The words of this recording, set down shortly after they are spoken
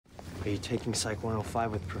Are you taking Psych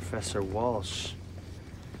 105 with Professor Walsh?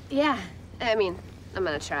 Yeah, I mean, I'm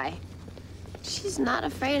gonna try. She's not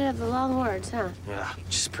afraid of the long words, huh? Yeah,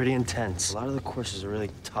 she's pretty intense. A lot of the courses are really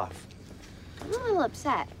tough. I'm a little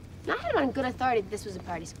upset. I had on good authority that this was a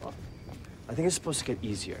party school. I think it's supposed to get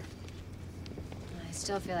easier. I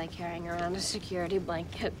still feel like carrying around a security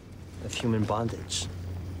blanket. Of human bondage.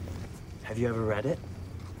 Have you ever read it?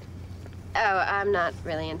 Oh, I'm not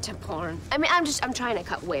really into porn. I mean, I'm trying to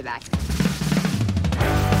cut way back.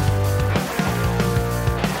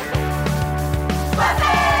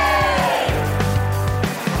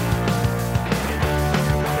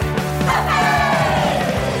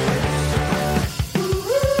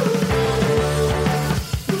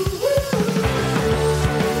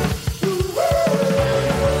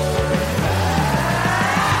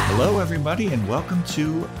 Hello, everybody, and welcome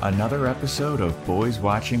to another episode of Boys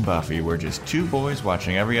Watching Buffy. We're just two boys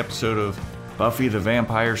watching every episode of Buffy the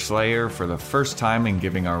Vampire Slayer for the first time and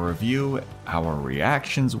giving our review, our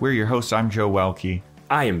reactions. We're your hosts. I'm Joe Welke.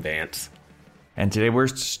 I am Vance. And today we're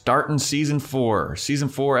starting Season 4. Season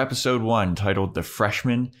 4, Episode 1, titled The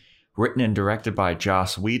Freshman, written and directed by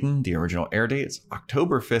Joss Whedon. The original air date is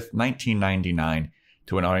October 5th, 1999,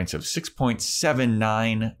 to an audience of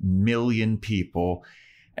 6.79 million people.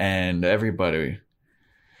 And everybody,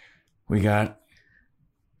 we got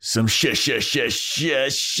some shout outs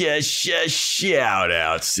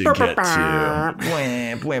to get to.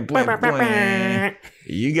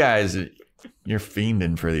 You guys, you're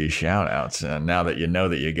fiending for these shout outs now that you know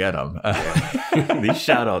that you get them. These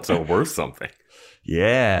shout outs are worth something.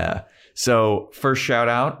 Yeah. So first shout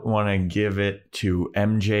out, want to give it to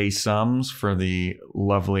MJ Sums for the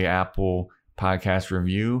lovely Apple podcast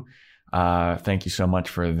review. Thank you so much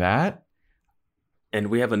for that. And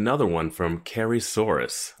we have another one from Carrie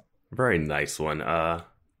Soros. Very nice one.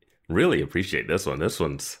 Really appreciate this one. This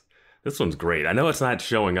one's great. I know it's not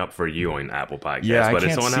showing up for you on Apple Podcasts, yeah, but I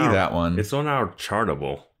can't it's on see that one. It's on our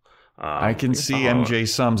Chartable. I can see MJ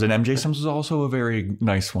Sums, and MJ Sums is also a very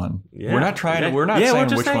nice one. Yeah. We're not saying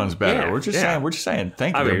which one's better. Yeah, we're just saying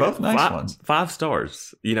thank you. I mean, They're both nice ones. 5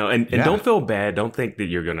 stars. You know, and don't feel bad. Don't think that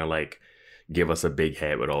you're gonna give us a big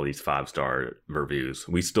head with all these 5-star reviews.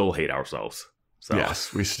 We still hate ourselves. So.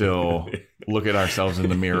 Yes, we still look at ourselves in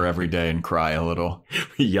the mirror every day and cry a little.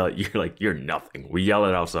 We yell at you're nothing. We yell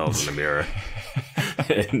at ourselves in the mirror.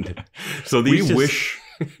 And so we wish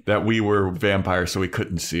that we were vampires so we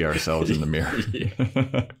couldn't see ourselves in the mirror.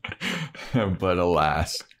 But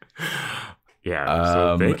alas. Yeah,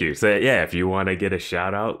 so thank you. So yeah, if you want to get a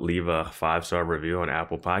shout out, leave a 5-star review on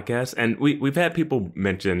Apple Podcasts. And we've had people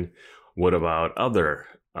mention, what about other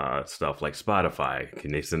stuff like Spotify?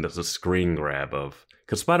 Can they send us a screen grab of,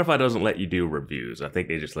 because Spotify doesn't let you do reviews. I think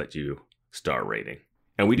they just let you star rating.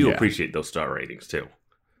 And we do appreciate those star ratings too.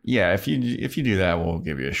 Yeah, if you do that, we'll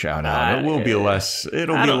give you a shout out. It will be less.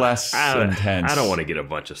 It'll be less intense. I don't want to get a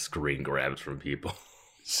bunch of screen grabs from people.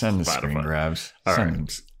 Send the screen grabs. All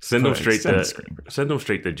right. Send them straight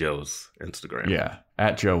to Joe's Instagram. Yeah,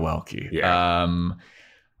 at Joe Welke. Yeah.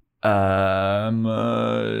 Join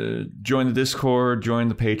the Discord. Join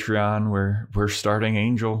the Patreon. We're starting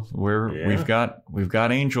Angel. We've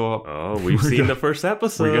got Angel. Oh, we've seen the first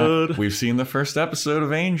episode. We've seen the first episode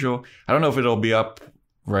of Angel. I don't know if it'll be up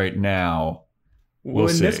right now. We'll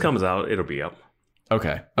see. When this comes out, it'll be up.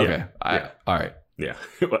 Okay. Yeah. All right. Yeah.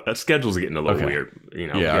 Our schedule's getting a little weird. You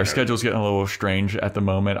know. Yeah, our schedule's getting a little strange at the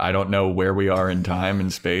moment. I don't know where we are in time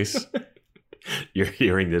and space. You're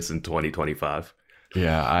hearing this in 2025.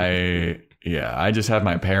 Yeah, I just had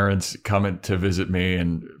my parents come to visit me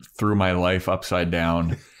and threw my life upside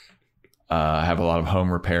down. I have a lot of home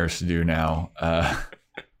repairs to do now.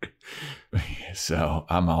 So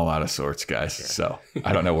I'm all out of sorts, guys. Yeah. So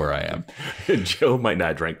I don't know where I am. Joe might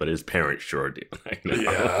not drink, but his parents sure do.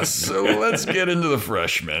 Yeah, so let's get into the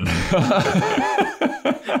freshmen.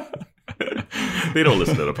 They don't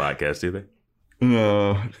listen to the podcast, do they?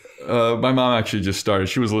 No. My mom actually just started.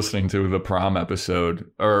 She was listening to the prom episode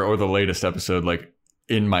or the latest episode, like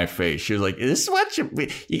in my face. She was like, "Is this what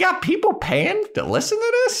you got people paying to listen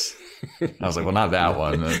to this?" I was like, "Well, not that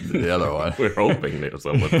one, the other one." We're hoping that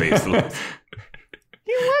someone pays to listen.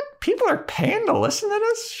 You know what? People are paying to listen to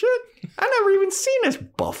this shit? I never even seen this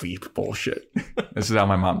Buffy bullshit. This is how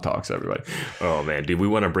my mom talks, everybody. Oh man, do we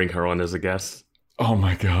want to bring her on as a guest? Oh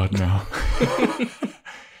my God, no.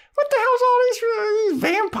 What the hell's all these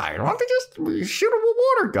vampires? Why don't they just shoot them with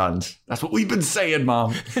water guns? That's what we've been saying,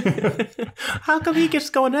 Mom. How come he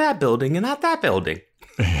gets going to that building and not that building?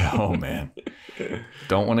 Oh, man.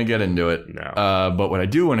 Don't want to get into it. No. But what I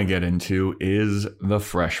do want to get into is The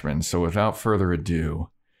Freshman. So without further ado,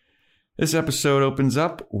 This episode opens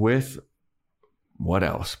up with what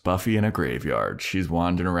else? Buffy in a graveyard. She's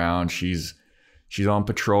wandering around. She's on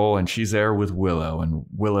patrol, and she's there with Willow. And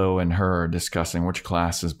Willow and her are discussing which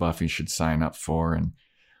classes Buffy should sign up for. And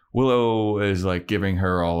Willow is like giving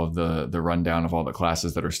her all of the rundown of all the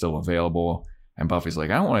classes that are still available. And Buffy's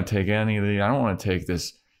like, I don't want to take any of these. I don't want to take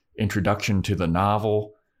this introduction to the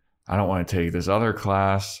novel. I don't want to take this other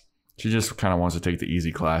class. She just kind of wants to take the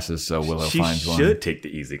easy classes. So Willow finds one. She should take the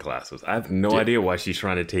easy classes. I have no idea why she's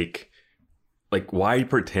trying to take, like, why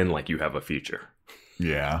pretend like you have a future?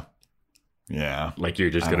 Yeah. Yeah. Like you're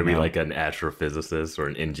just going to be like an astrophysicist or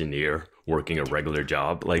an engineer working a regular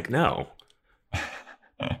job. Like, no.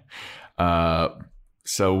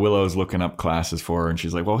 So Willow's looking up classes for her, and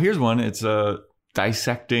she's like, well, here's one. It's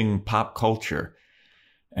dissecting pop culture.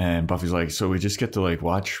 And Buffy's like, so we just get to like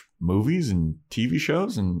watch movies and TV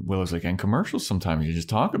shows? And Willow's like, and commercials sometimes. You just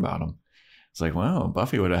talk about them. It's like, wow,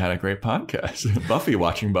 Buffy would have had a great podcast. Buffy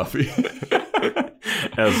watching Buffy.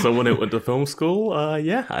 As someone that went to film school,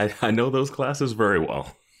 I know those classes very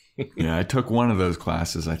well. Yeah, I took one of those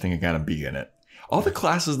classes. I think I got a B in it. All the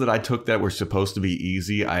classes that I took that were supposed to be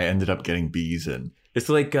easy, I ended up getting B's in. It's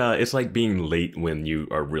like being late when you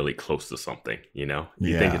are really close to something, you know?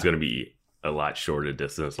 You think it's going to be a lot shorter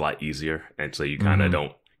distance, a lot easier. And so you kind of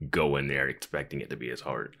don't go in there expecting it to be as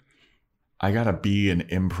hard. I got a B in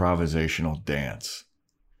improvisational dance.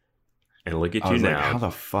 And look at you now. Like, how the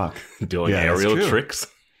fuck? Doing aerial tricks.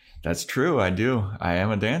 That's true. I do. I am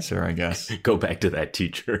a dancer, I guess. Go back to that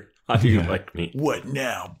teacher. How do you like me? What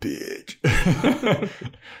now, bitch?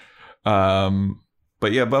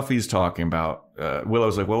 But yeah, Buffy's talking about,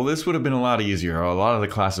 Willow's like, well, this would have been a lot easier. A lot of the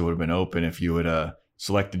classes would have been open if you had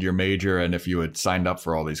selected your major and if you had signed up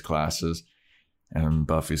for all these classes. And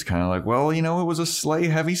Buffy's kind of like, well, you know, it was a sleigh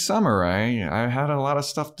heavy summer. I had a lot of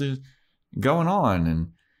stuff going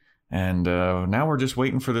on. And now we're just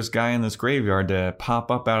waiting for this guy in this graveyard to pop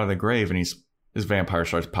up out of the grave. And his vampire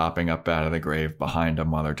starts popping up out of the grave behind him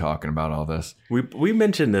while they're talking about all this. We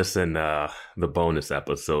mentioned this in the bonus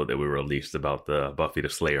episode that we released about the Buffy the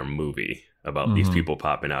Slayer movie, about these people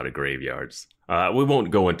popping out of graveyards. We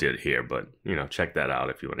won't go into it here, but, you know, check that out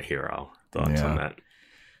if you want to hear our thoughts on that.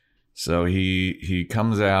 So he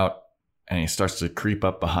comes out and he starts to creep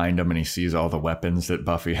up behind him, and he sees all the weapons that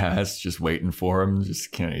Buffy has just waiting for him.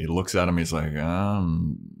 He looks at him. He's like,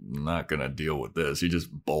 I'm not going to deal with this. He just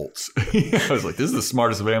bolts. I was like, this is the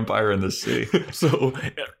smartest vampire in the sea. So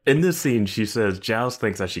in this scene, she says, Giles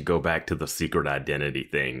thinks I should go back to the secret identity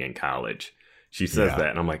thing in college. She says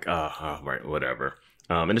that, and I'm like, right, whatever.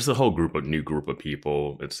 And it's a whole new group of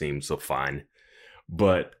people. It seems so fine.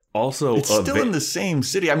 But also, it's still in the same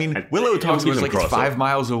city. I mean, Willow talks about it's 5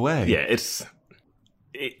 miles away. Yeah,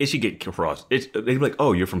 it should get crossed. They'd be like,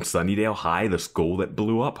 oh, you're from Sunnydale High, the school that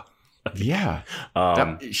blew up? Yeah.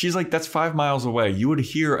 She's like, that's 5 miles away. You would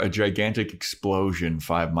hear a gigantic explosion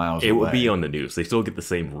 5 miles away. It would be on the news. They still get the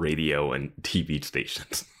same radio and TV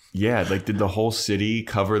stations. Yeah, like, did the whole city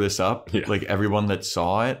cover this up? Yeah. Like, everyone that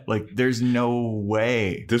saw it? Like, there's no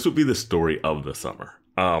way. This would be the story of the summer.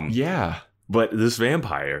 Yeah. But this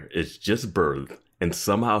vampire is just birthed, and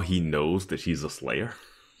somehow he knows that she's a slayer.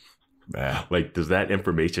 Yeah. Like, does that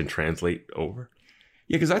information translate over?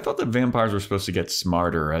 Yeah, because I thought that vampires were supposed to get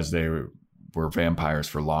smarter as they were vampires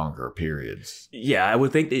for longer periods. Yeah, I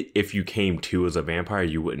would think that if you came to as a vampire,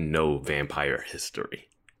 you wouldn't know vampire history.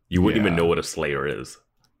 You wouldn't even know what a slayer is.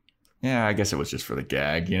 Yeah, I guess it was just for the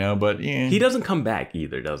gag, you know, but yeah. He doesn't come back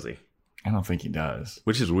either, does he? I don't think he does.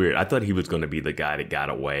 Which is weird. I thought he was going to be the guy that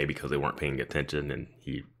got away because they weren't paying attention and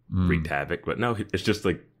he wreaked havoc. But no, it's just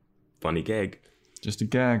like funny gag. Just a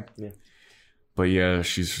gag. Yeah. But yeah,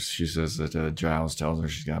 she says that Giles tells her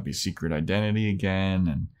she's got to be secret identity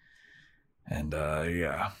again. And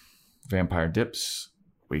yeah, vampire dips.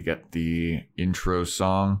 We get the intro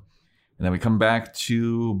song. And then we come back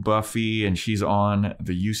to Buffy, and she's on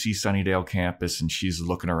the UC Sunnydale campus, and she's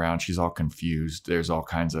looking around. She's all confused. There's all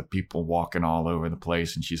kinds of people walking all over the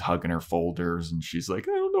place, and she's hugging her folders, and she's like,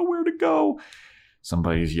 I don't know where to go.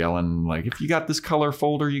 Somebody's yelling, like, if you got this color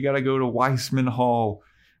folder, you got to go to Weissman Hall.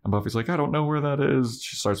 And Buffy's like, I don't know where that is.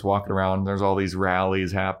 She starts walking around. There's all these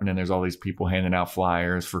rallies happening. There's all these people handing out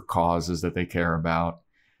flyers for causes that they care about,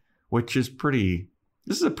 which is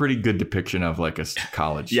this is a pretty good depiction of like a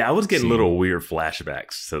college. Yeah, I was getting scene. Little weird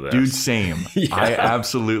flashbacks to this. Dude, same. Yeah. I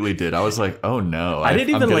absolutely did. I was like, oh no. I'm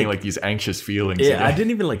getting like these anxious feelings. Yeah, I didn't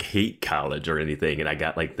even like hate college or anything. And I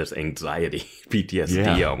got like this anxiety,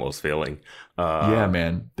 PTSD almost feeling. Yeah,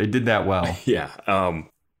 man. They did that well. Yeah.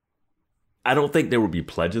 I don't think there would be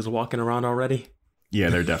pledges walking around already. Yeah,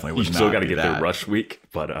 there definitely was. You still got to get through rush week.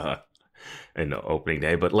 But in the opening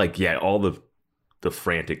day. But like, yeah, all the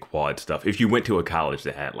frantic quad stuff. If you went to a college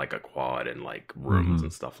that had like a quad and like rooms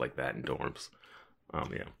and stuff like that in dorms.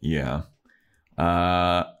 Yeah.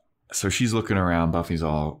 So she's looking around. Buffy's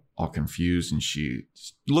all confused, and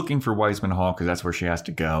she's looking for Weissman Hall because that's where she has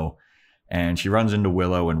to go. And she runs into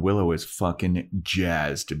Willow, and Willow is fucking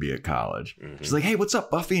jazzed to be at college. She's like, hey, what's up,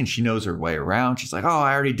 Buffy? And she knows her way around. She's like, oh,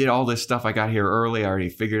 I already did all this stuff. I got here early. I already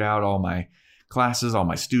figured out all my classes, all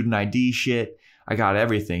my student ID shit. I got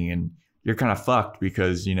everything. And you're kind of fucked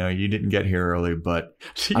because, you know, you didn't get here early, but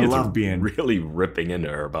I love being really ripping into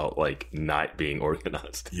her about like not being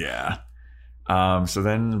organized. Yeah. So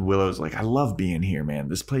then Willow's like, I love being here, man.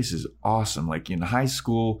 This place is awesome. Like in high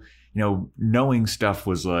school, you know, knowing stuff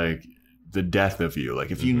was like the death of you.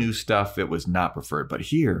 Like if you knew stuff, it was not preferred. But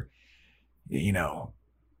here, you know,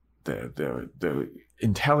 the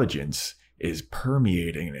intelligence is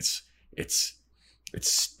permeating, and it's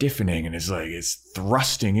stiffening, and it's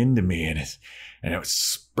thrusting into me, and it's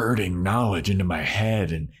spurting knowledge into my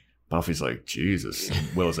head. And Buffy's like, Jesus.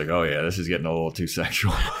 And Willow's like, oh yeah, this is getting a little too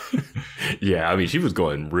sexual. Yeah, I mean, she was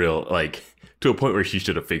going real, like, to a point where she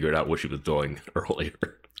should have figured out what she was doing earlier.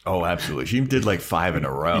 Oh, absolutely. She did like 5 in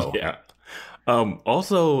a row. Yeah.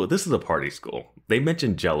 Also, this is a party school. They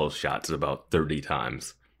mentioned Jell-O shots about 30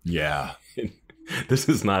 times. Yeah. This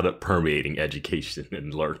is not a permeating education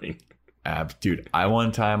and learning. Dude,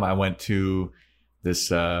 one time I went to this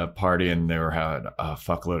party, and they had a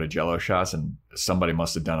fuckload of Jell-O shots, and somebody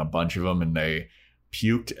must have done a bunch of them, and they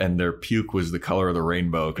puked, and their puke was the color of the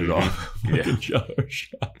rainbow because all the Jell-O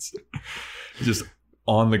shots just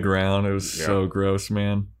on the ground. It was so gross,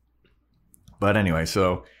 man. But anyway,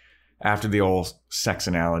 so after the old sex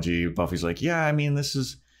analogy, Buffy's like, yeah, I mean,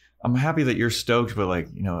 I'm happy that you're stoked, but like,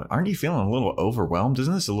 you know, aren't you feeling a little overwhelmed?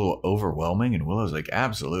 Isn't this a little overwhelming? And Willow's like,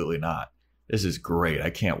 absolutely not. This is great.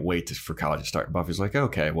 I can't wait for college to start. And Buffy's like,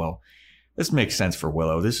 okay, well, this makes sense for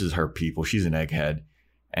Willow. This is her people. She's an egghead.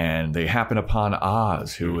 And they happen upon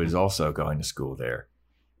Oz, who is also going to school there.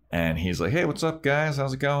 And he's like, hey, what's up, guys?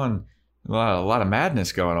 How's it going? A lot of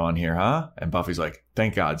madness going on here, huh? And Buffy's like,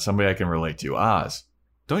 thank God, somebody I can relate to. Oz,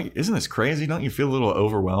 isn't this crazy? Don't you feel a little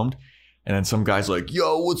overwhelmed? And then some guy's like,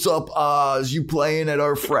 yo, what's up, Oz? You playing at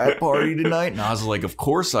our frat party tonight? And Oz is like, of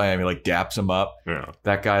course I am. He like daps him up. Yeah.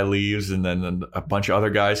 That guy leaves, and then a bunch of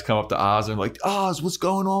other guys come up to Oz and like, Oz, what's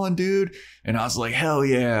going on, dude? And Oz is like, hell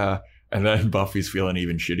yeah. And then Buffy's feeling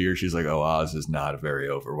even shittier. She's like, oh, Oz is not very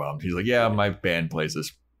overwhelmed. He's like, yeah, my band plays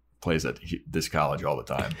at this college all the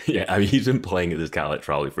time. Yeah, I mean, he's been playing at this college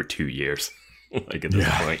probably for 2 years. Like at this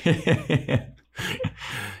point.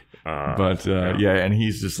 And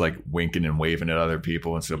he's just like winking and waving at other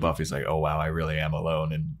people, and so Buffy's like, oh wow, I really am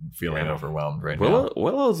alone and feeling overwhelmed right now.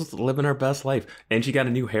 Willow's living her best life, and she got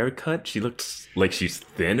a new haircut. She looks like she's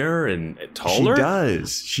thinner and taller.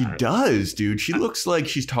 She does, dude. She looks like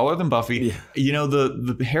she's taller than Buffy. Yeah. You know,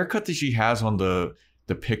 the haircut that she has on the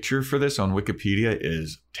picture for this on Wikipedia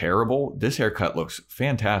is terrible. This haircut looks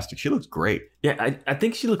fantastic. She looks great. Yeah, I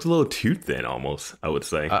think she looks a little too thin almost, I would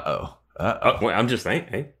say. Uh-oh. Well, I'm just saying,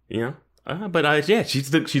 hey, you know. But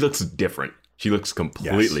she looks different. She looks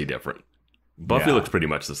completely different. Buffy looks pretty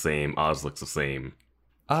much the same. Oz looks the same.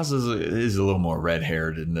 Oz is a little more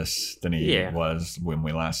red-haired in this than he was when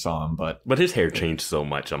we last saw him. But his hair changed so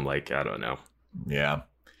much, I'm like, I don't know. Yeah.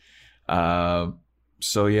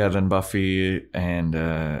 So yeah, then Buffy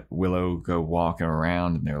and Willow go walking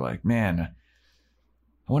around, and they're like, man,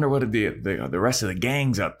 I wonder what the rest of the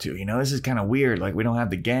gang's up to. You know, this is kind of weird. Like, we don't have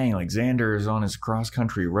the gang. Like, Xander is on his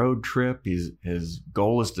cross-country road trip. His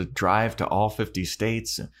goal is to drive to all 50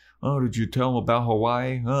 states. Oh, did you tell him about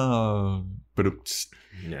Hawaii? Oh, but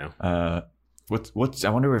yeah. I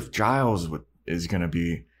wonder if Giles is going to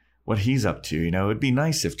be what he's up to. You know, it'd be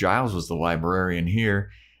nice if Giles was the librarian here.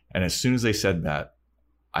 And as soon as they said that,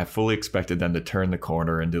 I fully expected them to turn the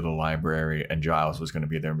corner into the library, and Giles was going to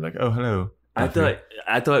be there and be like, oh, hello. I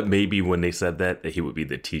thought maybe when they said that he would be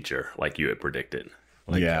the teacher, like you had predicted.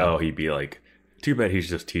 Like, he'd be like, too bad he's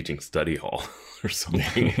just teaching study hall or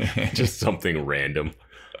something. Just something random.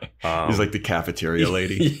 He's like the cafeteria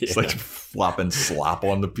lady. He's like flopping slop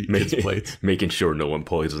on the kids' plates. Making sure no one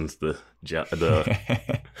poisons the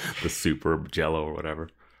super Jell-O or whatever.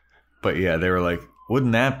 But yeah, they were like,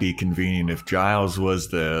 wouldn't that be convenient if Giles was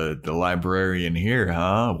the librarian here,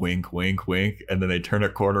 huh? Wink, wink, wink. And then they turn a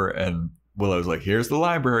corner, and Willow's like, here's the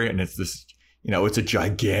library. And it's this, you know, it's a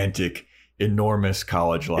gigantic, enormous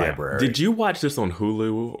college library. Did you watch this on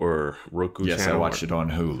Hulu or Roku channel? Yes, I watched it on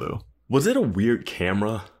Hulu. Was it a weird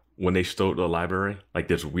camera when they showed the library? Like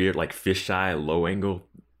this weird, like fisheye, low angle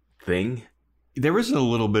thing? there was a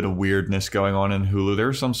little bit of weirdness going on in Hulu. There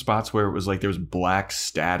were some spots where it was like there was black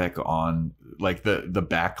static on like the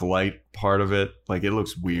backlight part of it. Like it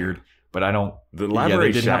looks weird, but I don't. The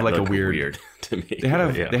library they did have like a weird to me. They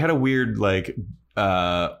had a weird like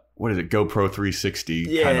what is it, GoPro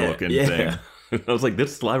 360 kind of looking thing. I was like,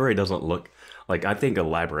 this library doesn't look like. I think a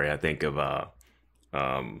library. I think of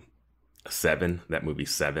Seven, that movie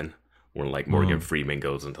Seven, where like Morgan Freeman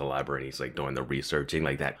goes into the library and he's like doing the researching,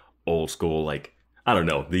 like that old school. Like I don't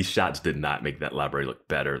know, these shots did not make that library look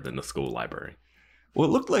better than the school library. Well,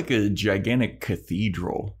 it looked like a gigantic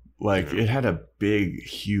cathedral. Like it had a big,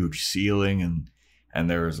 huge ceiling, and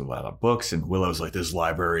there was a lot of books. And Willow's like, "This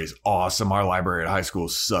library is awesome. Our library at high school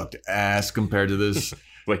sucked ass compared to this.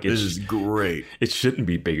 Like this is great. It shouldn't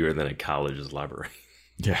be bigger than a college's library."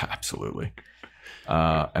 Yeah, absolutely.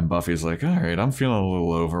 And Buffy's like, "All right, I'm feeling a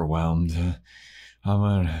little overwhelmed.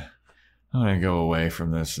 I'm gonna go away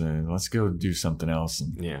from this. And let's go do something else."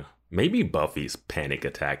 And yeah, maybe Buffy's panic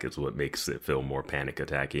attack is what makes it feel more panic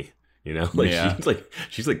attacky. You know, like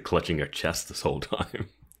she's like clutching her chest this whole time.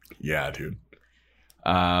 Yeah, dude.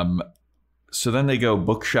 So then they go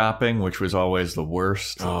book shopping, which was always the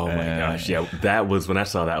worst. Oh my gosh, yeah, that was when I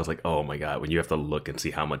saw that. I was like, oh my god, when you have to look and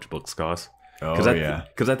see how much books cost.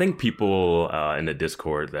 Because I think people in the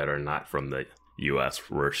Discord that are not from the U.S.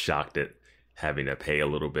 were shocked at having to pay a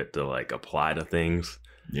little bit to like apply to things.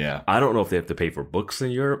 Yeah, I don't know if they have to pay for books in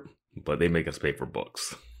Europe, but they make us pay for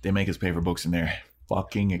books. They make us pay for books, and they're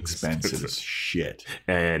fucking expensive as shit.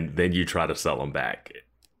 And then you try to sell them back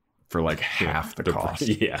for like half the cost.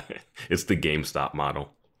 Yeah, it's the GameStop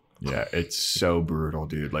model. Yeah, it's so brutal,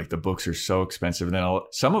 dude. Like the books are so expensive, and then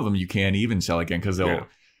some of them you can't even sell again because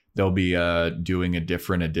they'll be doing a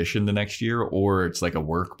different edition the next year, or it's like a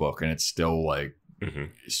workbook and it's still like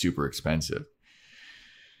super expensive.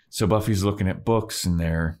 So Buffy's looking at books, and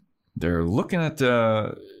they're looking at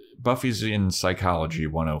Buffy's in Psychology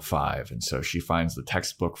 105, and so she finds the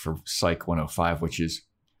textbook for Psych 105, which is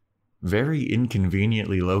very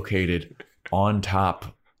inconveniently located on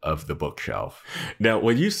top of the bookshelf. Now,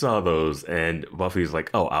 when you saw those and Buffy's like,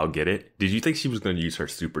 "Oh, I'll get it," did you think she was going to use her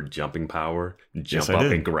super jumping power, jump up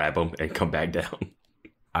and grab them and come back down?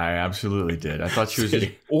 I absolutely did. I thought she was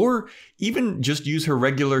or even just use her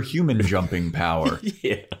regular human jumping power.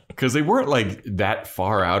 Yeah. Because they weren't like that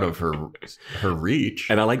far out of her reach.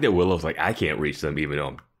 And I like that Willow's like, I can't reach them even though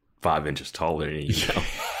I'm 5 inches taller than you.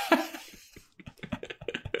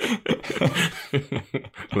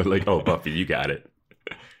 But like, oh, Buffy, you got it.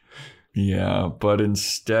 Yeah, but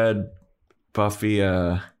instead, Buffy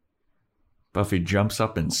jumps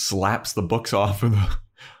up and slaps the books off of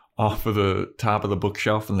the top of the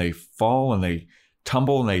bookshelf, and they fall and they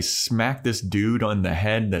tumble and they smack this dude on the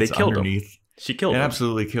head that's underneath. Him. She killed him.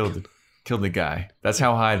 Absolutely killed the guy. That's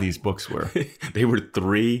how high these books were. They were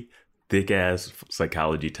 3 thick-ass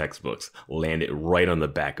psychology textbooks landed right on the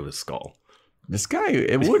back of his skull. This guy,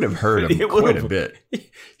 it would have hurt him quite a bit.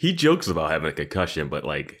 He jokes about having a concussion, but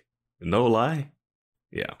like, no lie.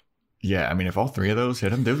 Yeah. Yeah, I mean, if all 3 of those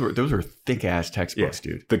hit him, those were thick-ass textbooks,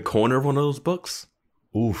 dude. The corner of one of those books?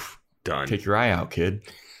 Oof. Done. Take your eye out, kid.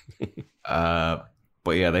 But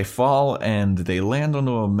yeah, they fall and they land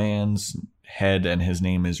onto a man's head, and his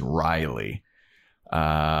name is Riley.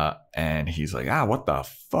 And he's like, what the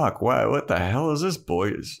fuck? What the hell is this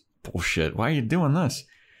bullshit? Why are you doing this?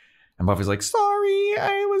 And Buffy's like, sorry,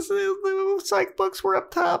 the psych books were up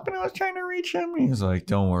top and I was trying to reach him. And he's like,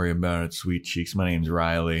 don't worry about it, sweet cheeks. My name's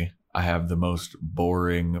Riley. I have the most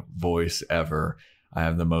boring voice ever. I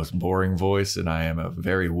have the most boring voice, and I am a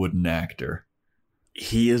very wooden actor.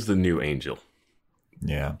 He is the new Angel.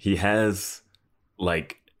 Yeah. He has,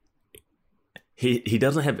 like, he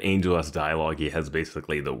doesn't have Angel-esque dialogue. He has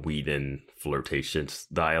basically the Whedon flirtatious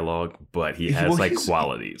dialogue, but he has,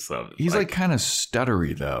 qualities of he's, like kind of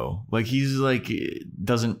stuttery, though. Like, he's, like,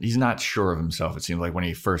 he's not sure of himself, it seems like, when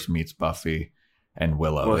he first meets Buffy and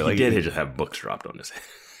Willow. Well, he did just have books dropped on his head.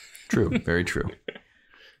 True. Very true.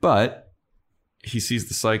 But he sees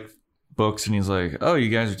the psych books and he's like, oh, you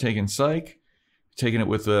guys are taking psych? Taking it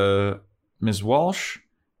with Ms. Walsh?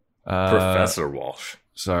 Professor Walsh.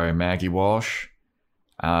 Sorry, Maggie Walsh.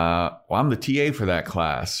 Well, I'm the TA for that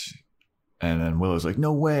class. And then Willow's like,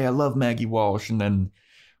 no way, I love Maggie Walsh. And then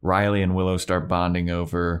Riley and Willow start bonding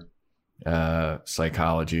over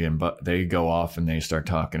psychology. But they go off and they start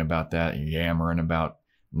talking about that and yammering about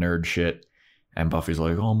nerd shit. And Buffy's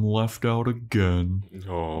like, I'm left out again.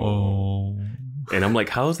 Oh. And I'm like,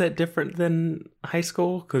 how is that different than high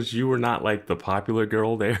school? Because you were not like the popular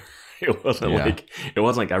girl there. It wasn't like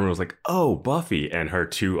everyone was like, oh, Buffy and her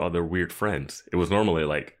 2 other weird friends. It was normally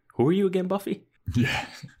like, who are you again, Buffy? Yeah.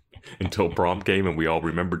 until prom came and we all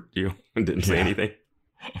remembered you and didn't say anything.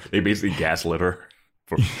 They basically gaslit her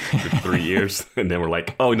for 3 years. And then we're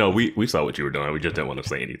like, oh, no, we saw what you were doing. We just didn't want to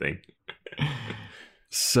say anything.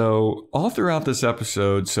 So all throughout this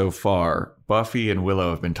episode so far, Buffy and Willow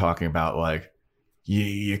have been talking about like,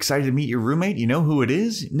 you excited to meet your roommate? You know who it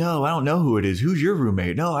is? No, I don't know who it is. Who's your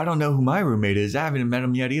roommate? No, I don't know who my roommate is. I haven't met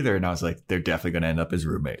him yet either. And I was like, they're definitely going to end up as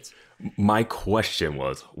roommates. My question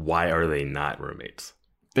was, why are they not roommates?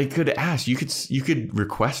 They could ask. You could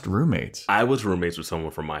request roommates. I was roommates with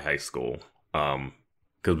someone from my high school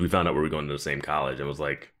because we found out we were going to the same college. And was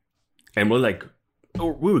like, and we're like,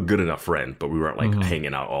 we were good enough friends, but we weren't like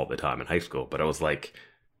hanging out all the time in high school. But I was like,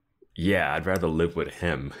 yeah, I'd rather live with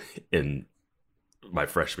him in my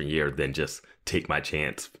freshman year than just take my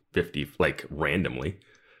chance 50 like randomly,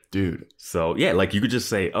 dude. So yeah, like you could just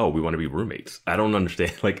say, oh, we want to be roommates. I don't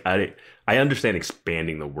understand. Like I understand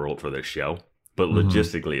expanding the world for this show, but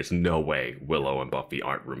logistically it's no way Willow and Buffy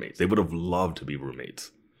aren't roommates. They would have loved to be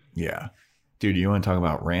roommates. Yeah, dude, you want to talk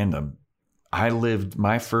about random? I lived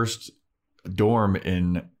my first dorm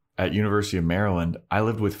at University of Maryland. I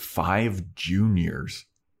lived with 5 juniors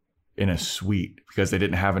in a suite because they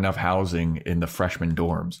didn't have enough housing in the freshman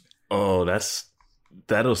dorms. Oh,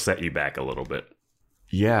 that'll set you back a little bit.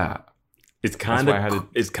 Yeah. It's kind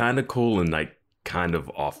of cool and like kind of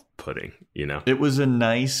off-putting, you know? It was a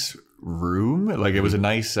nice room. Like it was a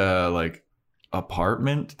nice like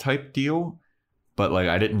apartment type deal. But like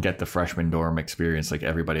I didn't get the freshman dorm experience like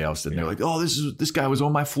everybody else did. Yeah. They're like, oh, this guy was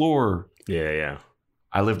on my floor. Yeah.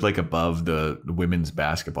 I lived like above the women's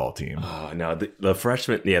basketball team. Oh no, the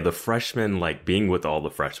freshmen, like being with all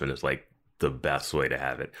the freshmen is like the best way to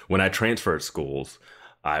have it. When I transferred schools,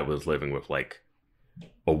 I was living with like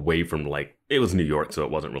away from like, it was New York, so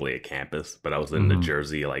it wasn't really a campus, but I was in the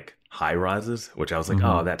Jersey like high rises, which I was like,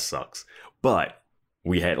 oh, that sucks. But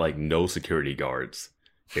we had like no security guards.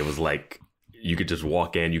 It was like, you could just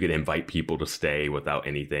walk in, you could invite people to stay without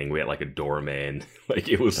anything. We had like a doorman. Like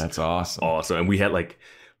it was That's awesome. Awesome. And we had like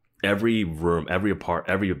every room, every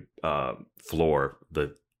floor,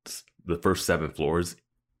 the first 7 floors,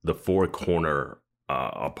 the 4 corner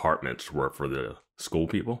apartments were for the school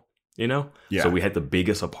people, you know? Yeah. So we had the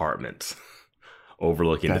biggest apartments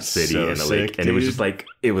overlooking the city so and the lake. And it was just like,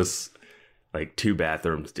 it was like 2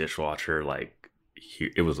 bathrooms, dishwasher, like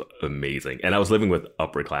it was amazing. And I was living with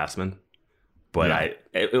upperclassmen. But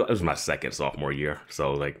it was my second sophomore year.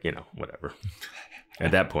 So, like, you know, whatever.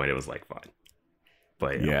 At that point, it was, like, fine.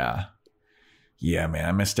 But, yeah. Yeah, man.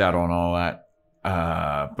 I missed out on all that.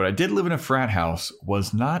 But I did live in a frat house.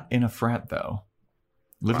 Was not in a frat, though.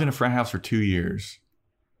 Lived in a frat house for 2 years.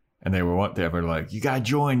 And they were like, you got to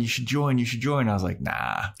join. You should join. I was like,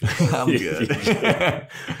 nah, I'm good.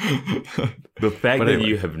 The fact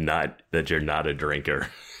that you're not a drinker.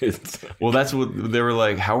 Well, that's what they were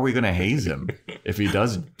like. How are we going to haze him if he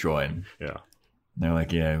doesn't join? Yeah. And they're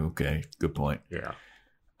like, yeah, okay. Good point. Yeah.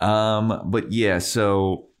 But yeah,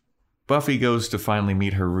 so Buffy goes to finally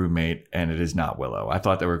meet her roommate, and it is not Willow. I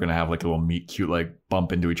thought they were going to have like a little meet cute, like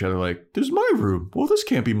bump into each other. Like, this is my room. Well, this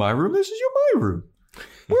can't be my room. This is my room.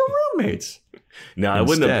 We're roommates. No, it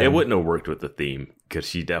wouldn't have worked with the theme because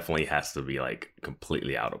she definitely has to be like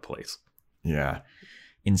completely out of place. Yeah.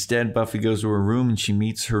 Instead, Buffy goes to her room and she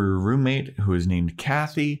meets her roommate, who is named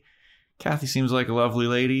Kathy. Kathy seems like a lovely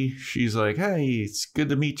lady. She's like, hey, it's good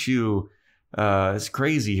to meet you. It's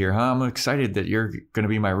crazy here, huh? I'm excited that you're going to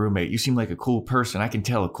be my roommate. You seem like a cool person. I can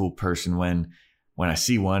tell a cool person when I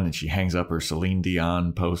see one. And she hangs up her Celine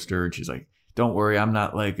Dion poster. And she's like, don't worry, I'm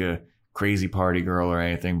not like a crazy party girl or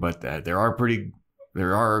anything, but there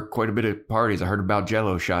are quite a bit of parties. I heard about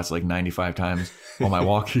Jell-O shots like 95 times on my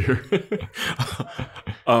walk here.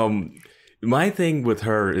 My thing with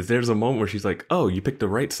her is there's a moment where she's like, oh, you picked the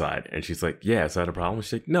right side. And she's like, yeah, is that a problem?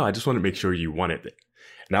 She's like, no, I just want to make sure you wanted it.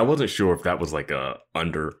 And I wasn't sure if that was like a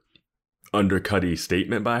undercutty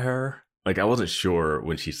statement by her. Like, I wasn't sure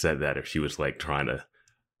when she said that if she was like trying to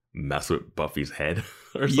mess with Buffy's head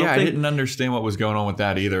or something. Yeah, I didn't understand what was going on with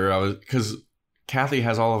that either. Because Kathy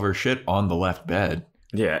has all of her shit on the left bed.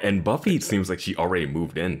 Yeah, and Buffy seems like she already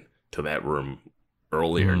moved in to that room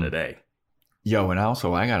earlier in the day. Yo, and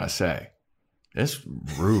also I gotta say, this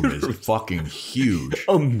room is fucking huge.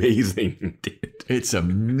 Amazing, dude. It's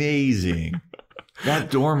amazing.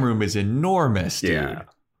 That dorm room is enormous, dude. Yeah.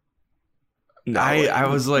 No, I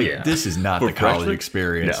was like, this is not the college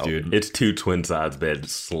experience, dude. It's 2 twin size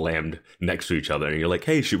beds slammed next to each other. And you're like,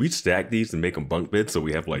 hey, should we stack these and make them bunk beds so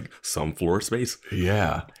we have like some floor space?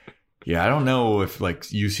 Yeah. Yeah, I don't know if like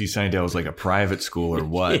UC Sunnydale is like a private school or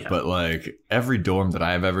what, but like every dorm that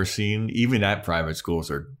I've ever seen, even at private schools,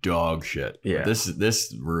 are dog shit. Yeah.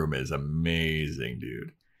 This room is amazing,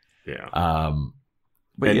 dude. Yeah.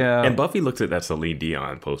 But and Buffy looks at that Celine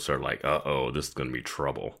Dion poster like, this is gonna be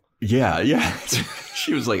trouble. Yeah.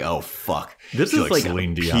 She was like, oh fuck. This is like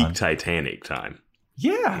Celine peak Dion. Titanic time.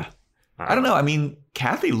 Yeah. I don't know. I mean,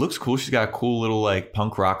 Kathy looks cool. She's got a cool little like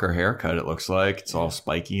punk rocker haircut, it looks like. It's all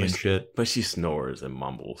spiky and shit. But she snores and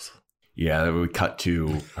mumbles. Yeah, we cut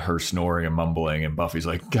to her snoring and mumbling, and Buffy's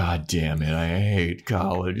like, God damn it, I hate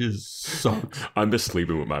college. It sucks. I'm just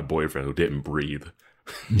sleeping with my boyfriend who didn't breathe.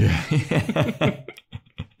 Yeah.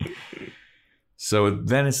 So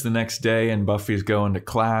then it's the next day, and Buffy's going to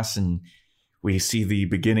class, and we see the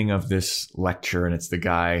beginning of this lecture, and it's the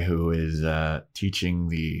guy who is teaching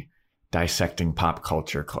the dissecting pop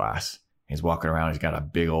culture class. He's walking around. He's got a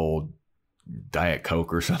big old Diet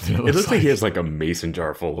Coke or something. It looks like he has like a mason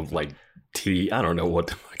jar full of like tea. I don't know what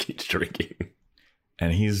the fuck he's drinking.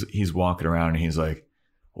 And he's walking around and he's like,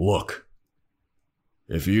 look,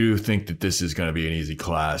 if you think that this is going to be an easy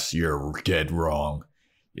class, you're dead wrong.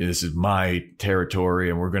 This is my territory,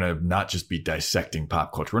 and we're going to not just be dissecting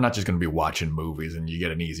pop culture. We're not just going to be watching movies and you get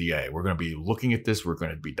an easy A. We're going to be looking at this. We're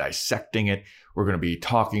going to be dissecting it. We're going to be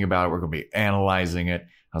talking about it. We're going to be analyzing it.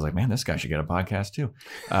 I was like, man, this guy should get a podcast too.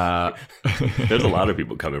 There's a lot of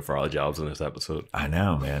people coming for our jobs in this episode. I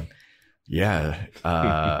know, man.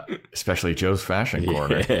 Yeah. Especially Joe's Fashion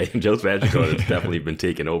Corner. Yeah, Joe's Fashion Corner has definitely been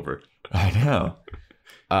taken over. I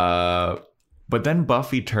know. But then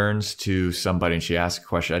Buffy turns to somebody and she asks a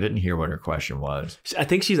question. I didn't hear what her question was. I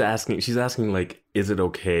think she's asking like, is it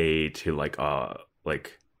okay to like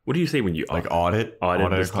what do you say when you like audit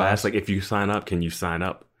this class? Like if you sign up, can you sign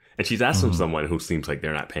up? And she's asking someone who seems like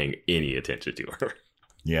they're not paying any attention to her.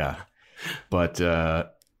 Yeah. But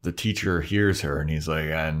the teacher hears her and he's like,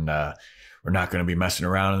 and we're not going to be messing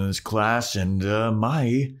around in this class. And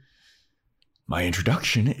my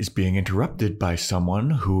introduction is being interrupted by someone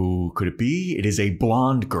who could it be? It is a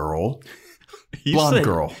blonde girl.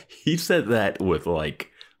 Girl. He said that with like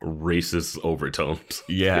racist overtones.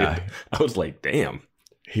 Yeah. I was like, damn.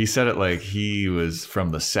 He said it like he was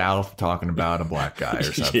from the South talking about a black guy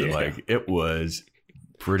or something. Yeah. Like it was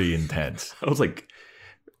pretty intense. I was like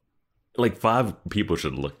 5 people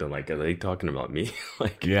should have looked at him like, are they talking about me?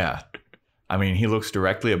 Like, yeah. I mean, he looks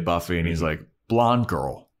directly at Buffy and he's like, blonde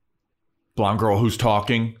girl. Blonde girl who's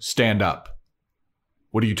talking, stand up.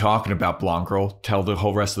 What are you talking about, blonde girl? Tell the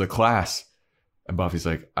whole rest of the class. And Buffy's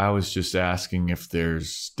like, I was just asking if there's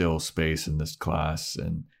still space in this class.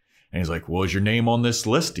 And he's like, well, is your name on this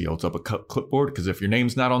list? He holds up a clipboard because if your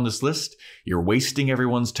name's not on this list, you're wasting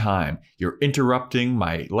everyone's time. You're interrupting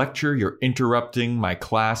my lecture. You're interrupting my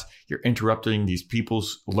class. You're interrupting these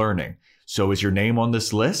people's learning. So is your name on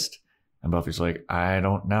this list? And Buffy's like, I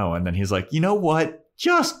don't know. And then he's like, you know what?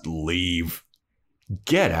 Just leave.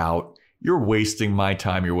 Get out. You're wasting my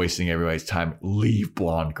time. You're wasting everybody's time. Leave,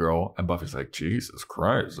 blonde girl. And Buffy's like, Jesus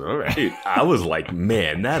Christ. Okay. Dude, I was like,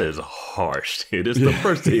 man, that is harsh. Dude. It's the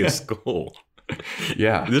first day of school.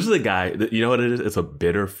 Yeah. This is a guy, you know what it is? It's a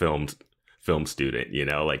bitter film student, you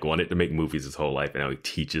know, like wanted to make movies his whole life. And now he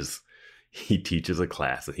teaches a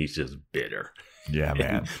class and he's just bitter. Yeah,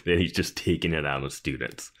 man. Then he's just taking it out on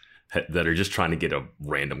students that are just trying to get a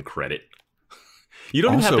random credit. You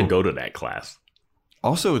don't have to go to that class.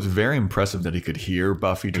 Also, it's very impressive that he could hear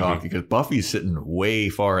Buffy talking because Buffy's sitting way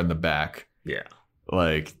far in the back. Yeah.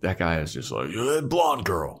 Like, that guy is just like, you're that blonde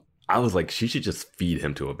girl. I was like, she should just feed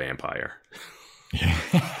him to a vampire. Yeah.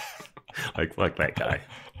 like, fuck that guy.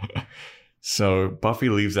 So Buffy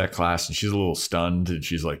leaves that class and she's a little stunned. And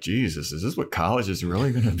she's like, Jesus, is this what college is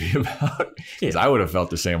really going to be about? Because I would have felt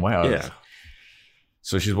the same way. Yeah.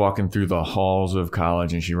 So she's walking through the halls of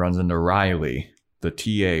college and she runs into Riley, the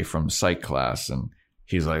TA from psych class, and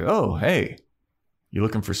he's like, oh, hey, you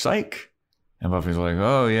looking for psych? And Buffy's like,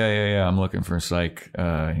 oh, yeah, I'm looking for psych.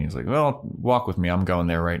 And he's like, well, walk with me. I'm going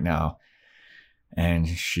there right now. And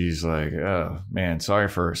she's like, oh, man, sorry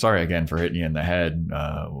again for hitting you in the head.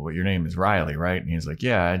 Your name is Riley, right? And he's like,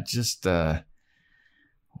 yeah, I just,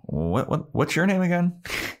 what's your name again?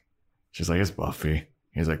 She's like, it's Buffy.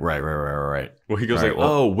 He's like, right. Well, he goes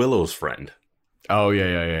Willow's friend. Oh,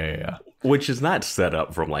 yeah. Which is not set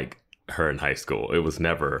up from like her in high school. It was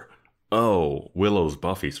never, Willow's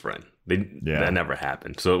Buffy's friend. That never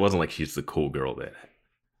happened. So it wasn't like she's the cool girl that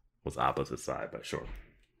was opposite side, but sure.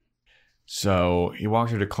 So he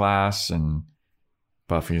walked her to class and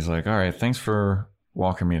Buffy's like, all right, thanks for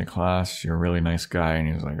walking me to class. You're a really nice guy.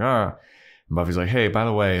 And he's like, oh. And Buffy's like, hey, by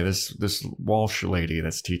the way, this Walsh lady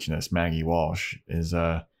that's teaching us, Maggie Walsh, is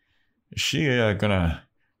is she gonna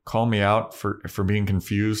call me out for being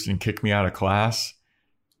confused and kick me out of class?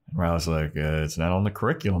 And Riley's like, it's not on the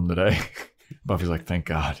curriculum today. Buffy's like, thank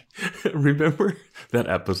God. Remember that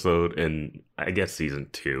episode in, I guess, season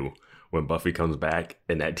 2 when Buffy comes back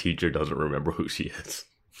and that teacher doesn't remember who she is?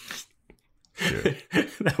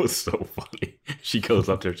 That was so funny. She goes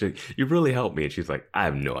up to her, she's like, you really helped me. And she's like, I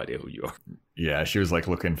have no idea who you are. Yeah, she was like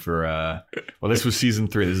looking for, well, this was season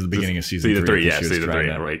 3. This is the beginning of season 3. Yeah, season 3,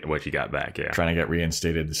 right when she got back, yeah. Trying to get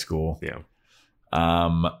reinstated to school. Yeah.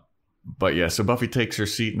 But yeah, so Buffy takes her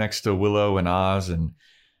seat next to Willow and Oz, and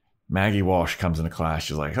Maggie Walsh comes into class.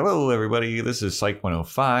 She's like, hello, everybody. This is Psych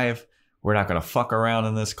 105. We're not going to fuck around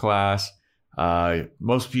in this class.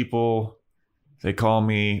 Most people, they call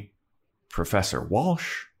me Professor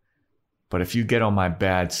Walsh, but if you get on my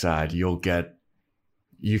bad side, you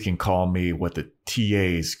can call me what the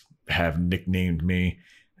TAs have nicknamed me,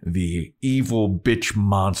 the evil bitch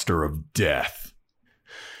monster of death.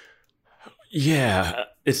 Yeah,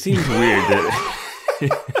 it seems weird that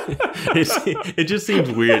it just seems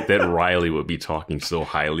weird that Riley would be talking so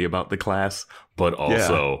highly about the class, but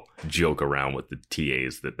also joke around with the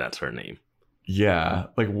TAs that's her name. Yeah,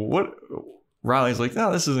 like what? Riley's like,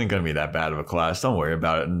 no, this isn't going to be that bad of a class. Don't worry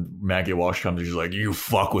about it. And Maggie Walsh comes and she's like, you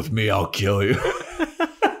fuck with me, I'll kill you.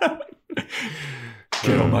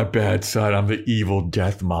 Get on my bad side. I'm the evil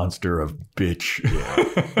death monster of bitch.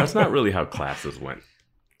 Yeah. That's not really how classes went.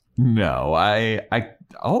 No,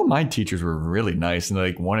 all of my teachers were really nice and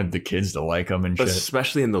like wanted the kids to like them and shit.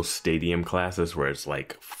 Especially in those stadium classes where it's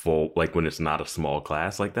like full, like when it's not a small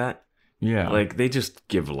class like that. Yeah. Like they just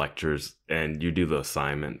give lectures and you do the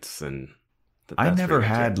assignments and... I never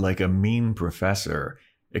had like a mean professor.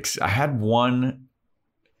 I had one.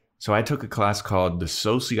 So I took a class called The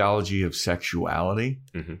Sociology of Sexuality.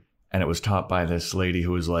 Mm-hmm. And it was taught by this lady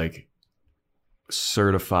who was like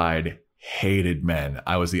certified hated men.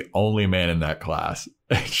 I was the only man in that class.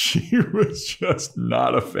 And she was just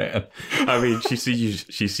not a fan. I mean, she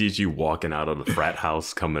sees you walking out of the frat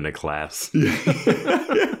house coming to class.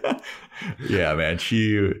 Yeah, man.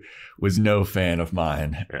 She was no fan of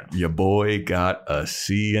mine. Yeah. Your boy got a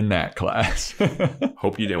C in that class.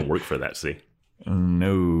 Hope you didn't work for that C.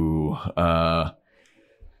 No.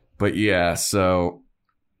 But yeah, so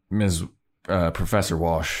Ms. Professor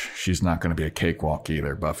Walsh, she's not going to be a cakewalk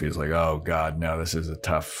either. Buffy's like, oh, God, no, this is a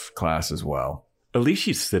tough class as well. At least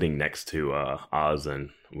she's sitting next to Oz and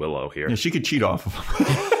Willow here. Yeah, she could cheat off of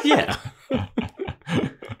them. Yeah.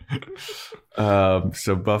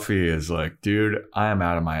 So Buffy is like, dude, I am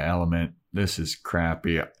out of my element. This is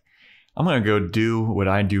crappy. I'm going to go do what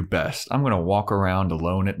I do best. I'm going to walk around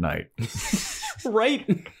alone at night.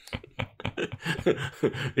 Right?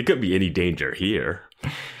 It could be any danger here.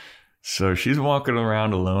 So she's walking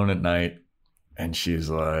around alone at night and she's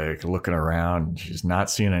like looking around. She's not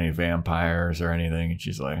seeing any vampires or anything. And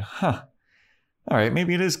she's like, huh. All right,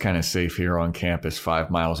 maybe it is kind of safe here on campus 5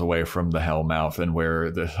 miles away from the Hellmouth and where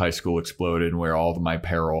the high school exploded and where all of my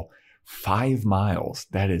peril. 5 miles.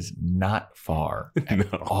 That is not far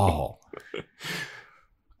at all.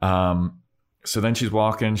 So then she's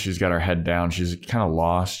walking. She's got her head down. She's kind of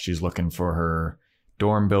lost. She's looking for her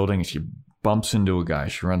dorm building. She bumps into a guy.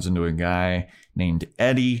 She runs into a guy named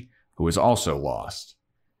Eddie who is also lost.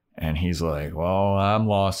 And he's like, well, I'm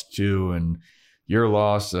lost too. And you're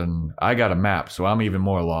lost, and I got a map, so I'm even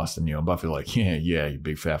more lost than you. And Buffy's like, yeah, you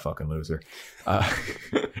big fat fucking loser.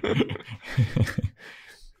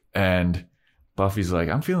 And Buffy's like,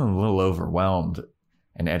 I'm feeling a little overwhelmed.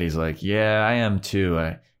 And Eddie's like, yeah, I am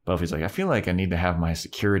too. Buffy's like, I feel like I need to have my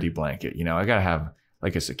security blanket. You know, I got to have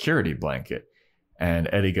like a security blanket. And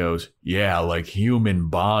Eddie goes, yeah, like human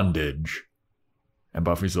bondage. And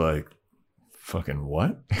Buffy's like, fucking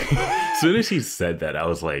what? As soon as he said that, I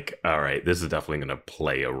was like, all right, this is definitely going to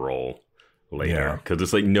play a role later. Because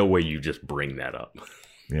it's like, no way you just bring that up.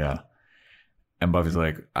 Yeah. And Buffy's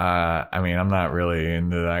like, I mean, I'm not really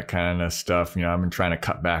into that kind of stuff. You know, I've been trying to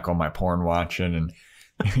cut back on my porn watching and,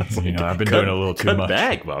 you know, I've been doing a little too much. Cut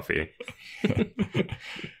back, Buffy.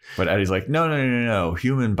 But Eddie's like, no.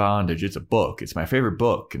 Human Bondage. It's a book. It's my favorite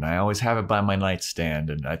book. And I always have it by my nightstand.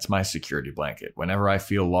 And it's my security blanket. Whenever I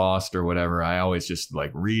feel lost or whatever, I always just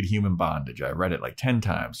like read Human Bondage. I read it like 10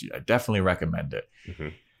 times. I definitely recommend it. Mm-hmm.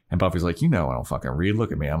 And Buffy's like, you know, I don't fucking read.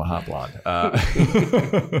 Look at me. I'm a hot blonde.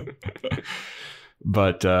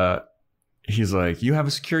 But he's like, you have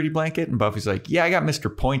a security blanket? And Buffy's like, yeah, I got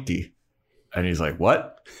Mr. Pointy. And he's like,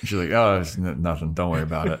 what? She's like, oh, it's nothing. Don't worry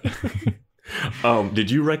about it.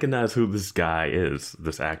 Did you recognize who this guy is,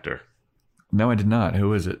 this actor? No, I did not.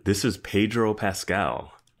 Who is it? This is Pedro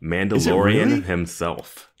Pascal, Mandalorian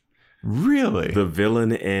himself. Really? The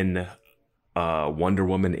villain in Wonder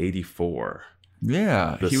Woman 84.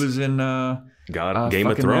 Yeah, he was in Game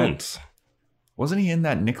of Thrones. Wasn't he in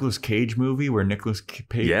that Nicolas Cage movie where Nicolas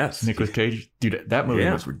Cage? Dude, that movie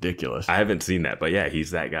was ridiculous. I haven't seen that, but yeah,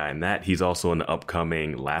 he's that guy in that. He's also in the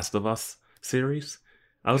upcoming Last of Us series.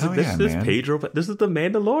 I was like, this is Pedro, but this is the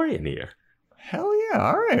Mandalorian here. Hell yeah!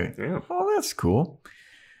 All right. Yeah. Oh, that's cool.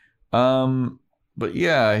 But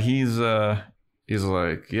yeah, he's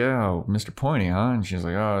like, yeah, Mr. Pointy, huh? And she's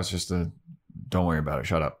like, oh, it's just don't worry about it.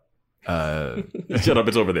 Shut up. Shut up!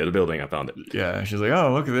 It's over there, the building. I found it. Yeah, she's like,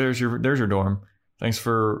 oh, look, there's your dorm. Thanks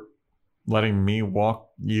for letting me walk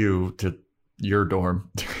you to your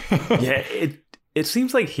dorm. Yeah, it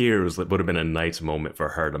seems like here would have been a nice moment for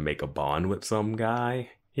her to make a bond with some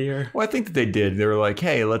guy here. Well, I think that they did. They were like,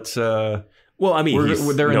 hey, let's. Well, I mean,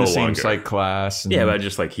 they're in the same psych class. Yeah, but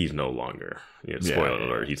just like he's no longer. Spoiler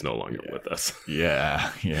alert, he's no longer with us.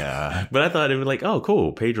 Yeah. But I thought it was like, oh,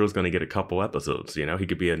 cool. Pedro's going to get a couple episodes. He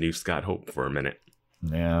could be a new Scott Hope for a minute.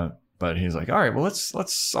 Yeah, but he's like, all right, well,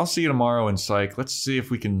 I'll see you tomorrow in psych. Let's see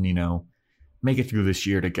if we can, make it through this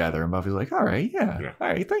year together. And Buffy's like, all right, yeah. All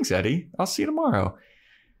right, thanks, Eddie. I'll see you tomorrow.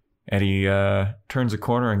 Eddie turns a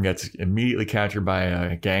corner and gets immediately captured by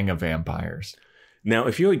a gang of vampires. Now,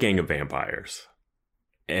 if you're a gang of vampires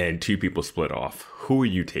and two people split off, who are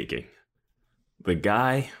you taking? The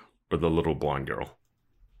guy or the little blonde girl?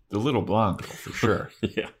 The little blonde girl, for sure.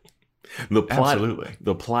 Yeah. The plot, absolutely.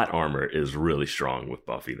 The plot armor is really strong with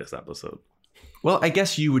Buffy this episode. Well, I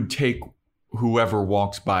guess you would take whoever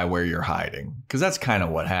walks by where you're hiding, because that's kind of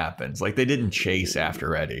what happens. Like, they didn't chase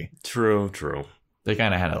after Eddie. True. They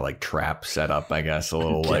kind of had a trap set up, I guess, a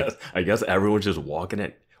little I guess everyone's just walking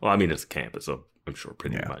it. Well, I mean, it's campus, so I'm sure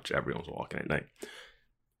pretty much everyone's walking at night.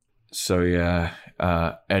 So yeah,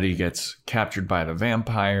 Eddie gets captured by the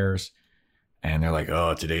vampires, and they're like,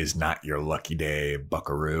 "Oh, today's not your lucky day,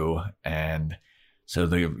 Buckaroo." And so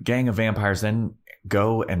the gang of vampires then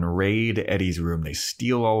go and raid Eddie's room. They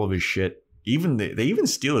steal all of his shit. They even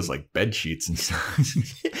steal his bed sheets and stuff.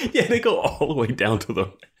 Yeah, they go all the way down to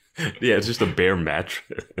the. Yeah, it's just a bare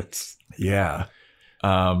mattress. Yeah.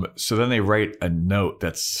 So then they write a note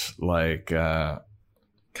that's kind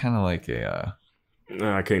of like a.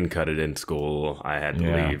 I couldn't cut it in school. I had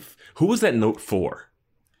to leave. Who was that note for?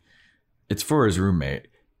 It's for his roommate.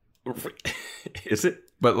 Is it?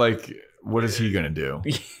 But what is he gonna do?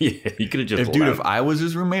 Yeah, he could have just. If I was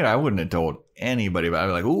his roommate, I wouldn't have told anybody. But I'd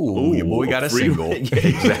be like, "Ooh, your boy got a single." Yeah,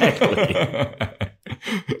 exactly.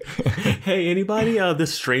 Hey, anybody?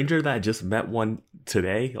 This stranger that I just met one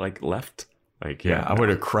today, left. I would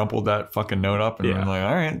have crumpled that fucking note up and been like,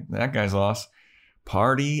 all right, that guy's lost.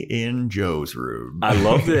 Party in Joe's room. I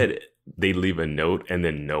love that they leave a note and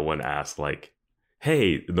then no one asks,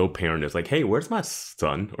 hey, no parent is like, hey, where's my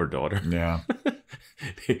son or daughter? Yeah.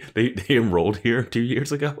 they enrolled here 2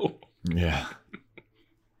 years ago. Yeah.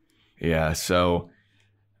 Yeah, so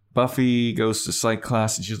Buffy goes to psych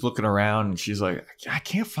class and she's looking around and she's like, I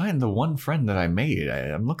can't find the one friend that I made.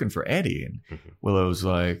 I'm looking for Eddie. And Willow's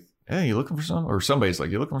like, hey, you looking for someone? Or somebody's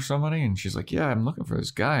like, you looking for somebody? And she's like, yeah, I'm looking for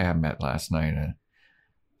this guy I met last night.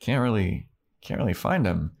 Can't really find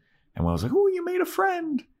him. And Willow's like, oh, you made a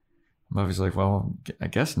friend. And Buffy's like, well, I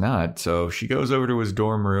guess not. So she goes over to his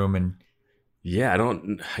dorm room and. Yeah,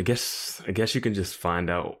 I guess you can just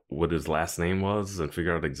find out what his last name was and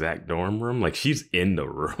figure out the exact dorm room. She's in the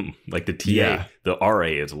room. The TA, the RA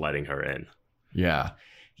is letting her in. Yeah.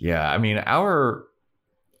 Yeah. I mean, our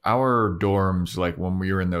dorms, when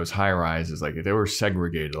we were in those high rises, they were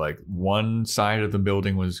segregated. One side of the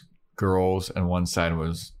building was girls and one side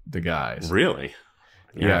was the guys. Really?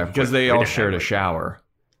 Yeah, because they all shared a shower.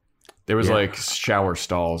 There was shower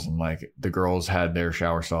stalls, and the girls had their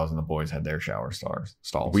shower stalls and the boys had their shower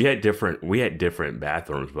stalls. We had different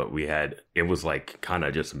bathrooms, but it was kind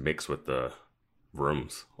of just mixed with the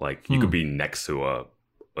rooms. You could be next to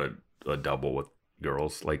a double with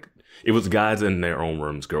girls. It was guys in their own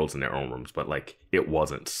rooms, girls in their own rooms, but it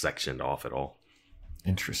wasn't sectioned off at all.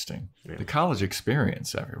 Interesting. Yeah. The college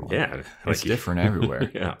experience, everyone. Yeah, it's different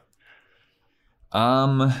everywhere. Yeah.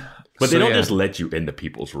 But they don't just let you into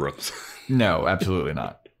people's rooms. No, absolutely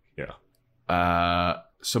not. Yeah.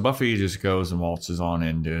 So Buffy just goes and waltzes on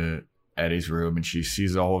into Eddie's room, and she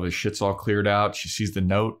sees all of his shit's all cleared out. She sees the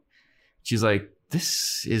note. She's like,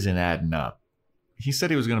 "This isn't adding up." He said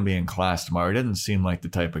he was going to be in class tomorrow. He doesn't seem like the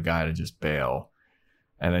type of guy to just bail.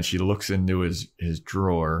 And then she looks into his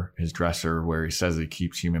drawer, his dresser, where he says he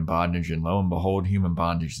keeps human bondage, and lo and behold, human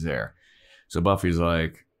bondage is there. So Buffy's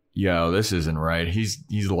like, yo, this isn't right. He's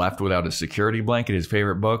left without a security blanket, his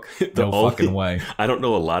favorite book. No fucking way. I don't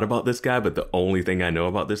know a lot about this guy, but the only thing I know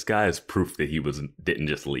about this guy is proof that he didn't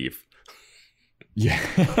just leave. Yeah.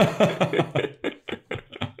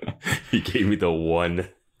 He gave me the one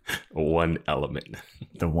element.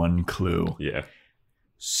 The one clue. Yeah.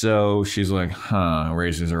 So she's like,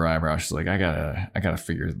 raises her eyebrow. She's like, I gotta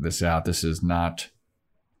figure this out. This is not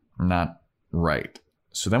right.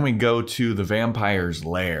 So then we go to the vampire's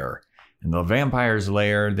lair. In the vampire's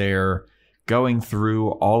lair, they're going through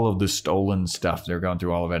all of the stolen stuff. They're going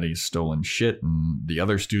through all of Eddie's stolen shit and the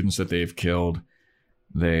other students that they've killed.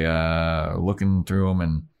 They looking through them,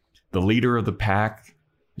 and the leader of the pack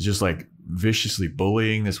is just like viciously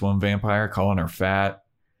bullying this one vampire, calling her fat,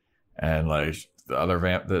 and like the other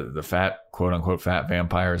the fat, quote unquote fat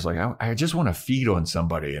vampire is like, I just want to feed on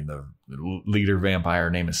somebody, and the leader vampire,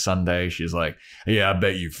 name is Sunday. She's like, yeah, I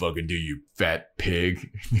bet you fucking do, you fat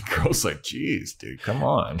pig. And the girl's like, geez, dude, come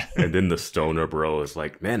on. And then the stoner bro is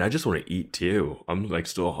like, man, I just want to eat too. I'm like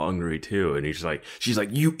still hungry too. And she's like,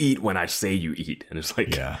 you eat when I say you eat. And it's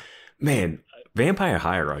like, Yeah. Man, vampire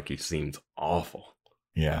hierarchy seems awful.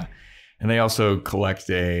 Yeah. And they also collect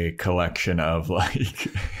a collection of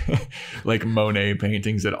like Monet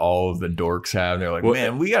paintings that all of the dorks have. They're like,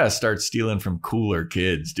 man, we got to start stealing from cooler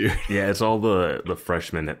kids, dude. Yeah, it's all the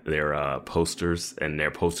freshmen, their posters, and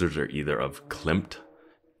their posters are either of Klimt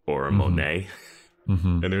or Monet.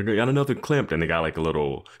 Mm-hmm. And they got another Klimt, and they got like a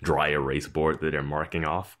little dry erase board that they're marking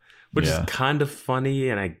off, which is kind of funny.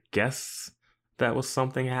 And I guess that was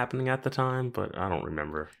something happening at the time, but I don't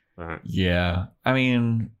remember that. Yeah. I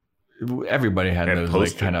mean, everybody had those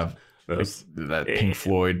posters. Like kind of like that Pink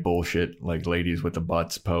Floyd bullshit, like ladies with the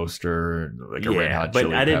butts poster, like a Red Hot Chili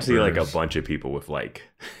Peppers. But I didn't see like a bunch bunch of people with like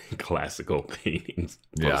classical paintings.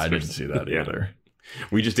 Posters. Yeah, I didn't see that either.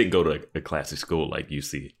 We just didn't go to a classic school like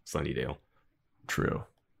UC Sunnydale. True.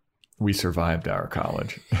 We survived our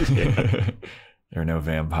college. There are no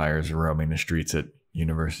vampires roaming the streets at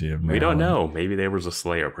University of Maryland. We don't know. Maybe there was a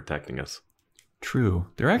slayer protecting us. True.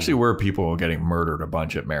 There actually were people getting murdered a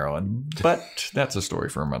bunch at Maryland, but that's a story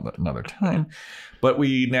for another time. But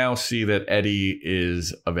we now see that Eddie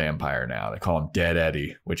is a vampire now. They call him Dead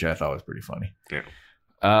Eddie, which I thought was pretty funny. Yeah.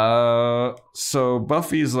 So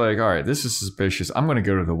Buffy's like, all right, this is suspicious. I'm going to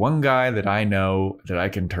go to the one guy that I know that I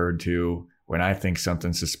can turn to when I think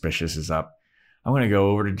something suspicious is up. I'm going to go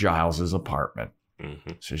over to Giles's apartment.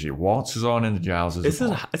 Mm-hmm. So she waltzes on into Giles's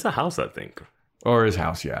apartment. It's a house, I think. Or his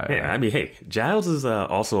house, yeah. Yeah, I mean, hey, Giles is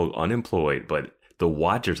also unemployed, but the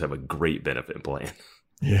Watchers have a great benefit plan.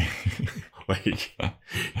 Yeah.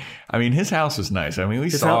 I mean, his house is nice. I mean, we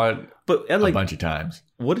saw it a bunch of times.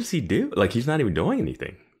 What does he do? Like, he's not even doing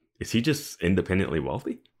anything. Is he just independently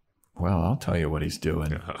wealthy? Well, I'll tell you what he's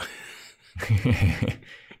doing.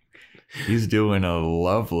 He's doing a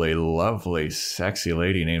lovely, lovely, sexy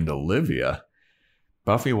lady named Olivia.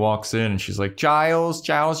 Buffy walks in and she's like, Giles,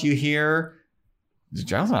 you here? Did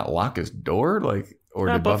Giles not lock his door?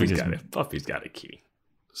 Did Buffy's got a key.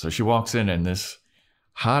 So she walks in and this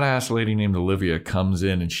hot ass lady named Olivia comes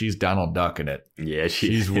in and she's Donald Ducking it. Yeah,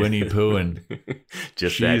 she's Winnie Pooh and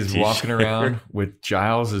she's walking around with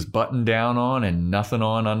Giles's button down on and nothing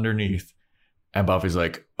on underneath. And Buffy's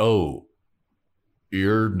like, oh,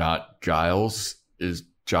 you're not Giles? Is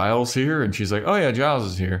Giles here? And she's like, oh yeah, Giles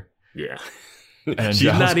is here. Yeah. And she's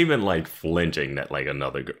not even like flinching that like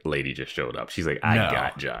another lady just showed up. She's like, I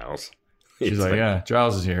got Giles. She's like, yeah,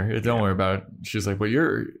 Giles is here. Don't worry about it. She's like, but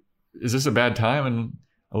is this a bad time? And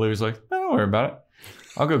Olivia's like, no, don't worry about it.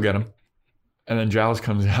 I'll go get him. And then Giles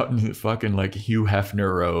comes out in the fucking like Hugh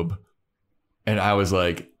Hefner robe. And I was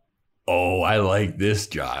like, oh, I like this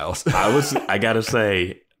Giles. I gotta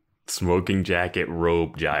say, smoking jacket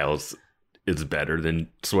robe Giles is better than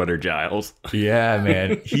sweater Giles. Yeah,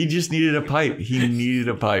 man. He just needed a pipe. Dude,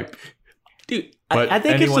 I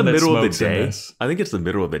think it's the middle of the day. I think it's the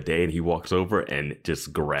middle of the day and he walks over and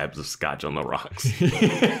just grabs a scotch on the rocks.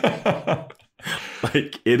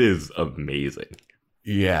 Like, it is amazing.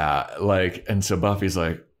 Yeah, and so Buffy's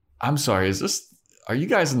like, I'm sorry, are you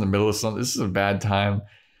guys in the middle of something? This is a bad time.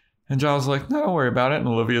 And Giles is like, no, don't worry about it. And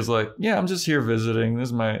Olivia's like, yeah, I'm just here visiting.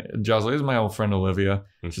 Giles like, this is my old friend Olivia.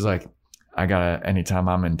 She's like, anytime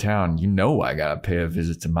I'm in town, I gotta pay a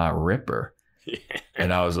visit to my Ripper. Yeah.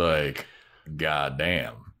 And I was like, God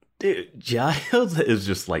damn. Dude, Giles is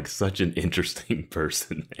just like such an interesting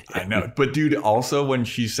person, man. I know. But dude, also when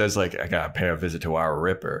she says like, I gotta pay a visit to our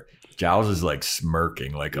Ripper, Giles is like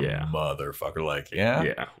smirking like a motherfucker. Like, yeah.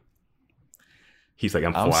 Yeah. He's like,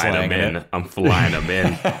 I'm flying him in. I'm flying him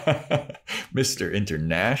in. Mr.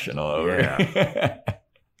 International over here.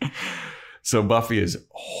 So Buffy is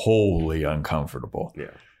wholly uncomfortable.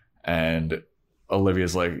 Yeah. And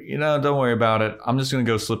Olivia's like, don't worry about it. I'm just going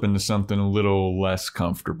to go slip into something a little less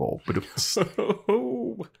comfortable. But it was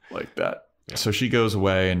like that. So she goes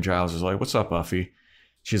away, and Giles is like, "What's up, Buffy?"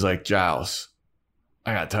 She's like, "Giles,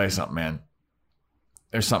 I gotta tell you something, man.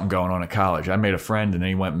 There's something going on at college. I made a friend, and then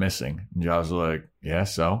he went missing." And Giles is like, "Yeah,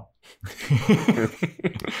 so?"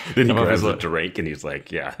 Then he grabs a drink, and he's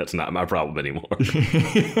like, "Yeah, that's not my problem anymore."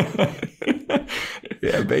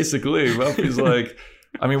 Yeah, basically, Buffy's like,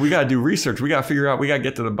 "I mean, we gotta do research. We gotta figure out. We gotta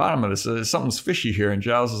get to the bottom of this. Something's fishy here." And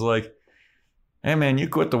Giles is like, "Hey, man, you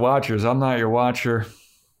quit the Watchers. I'm not your Watcher.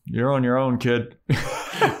 You're on your own, kid."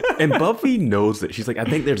 And Buffy knows that. She's like, "I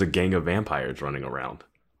think there's a gang of vampires running around."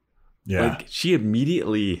 Yeah. Like, she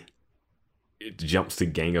immediately jumps to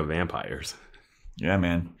gang of vampires. Yeah,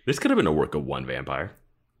 man. This could have been a work of one vampire.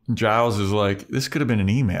 Giles is like, "This could have been an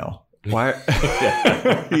email. Why?"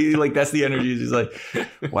 That's the energy. He's like,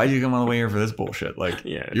 "Why'd you come all the way here for this bullshit?" Like,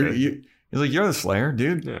 Yeah. he's like, "You're the Slayer,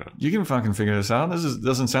 dude. Yeah. You can fucking figure this out.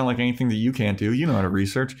 Doesn't sound like anything that you can't do. You know how to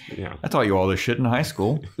research. Yeah. I taught you all this shit in high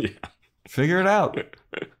school. Yeah. Figure it out."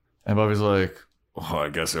 And Buffy's like, "Oh, I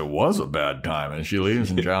guess it was a bad time." And she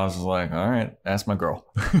leaves, and Giles is like, "All right, ask my girl."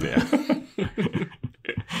 Yeah.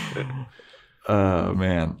 Oh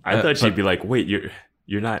man. I thought she'd be like, "Wait,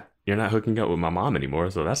 you're not hooking up with my mom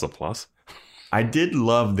anymore, so that's a plus." I did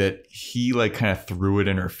love that he like kind of threw it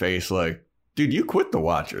in her face, like, "Dude, you quit the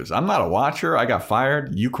Watchers. I'm not a Watcher. I got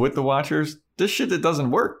fired. You quit the Watchers. This shit that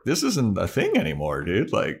doesn't work. This isn't a thing anymore,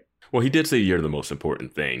 dude." Like, well, he did say you're the most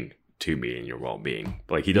important thing to me and your well-being.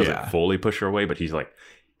 Like, he doesn't fully push her away, but he's like,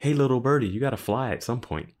 "Hey, little birdie, you got to fly at some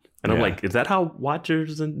point." And I'm like, is that how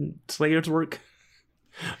Watchers and Slayers work?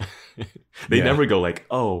 They never go like,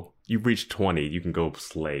 "Oh, you've reached 20, you can go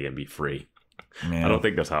slay and be free." Man. I don't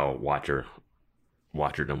think that's how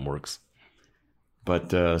Watcherdom works. But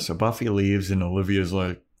so Buffy leaves, and Olivia's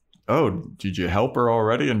like, "Oh, did you help her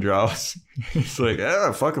already?" And Giles, he's like,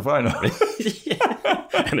 "Yeah, fuck if I know."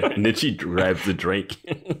 And then she grabs the drink.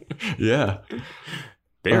 Yeah.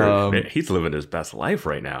 He's living his best life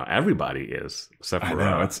right now. Everybody is, except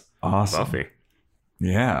for it's awesome. Buffy.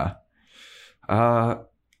 Yeah.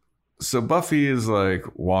 So Buffy is like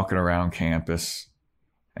walking around campus,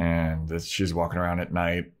 and she's walking around at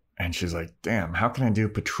night, and she's like, "Damn, how can I do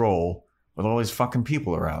patrol with all these fucking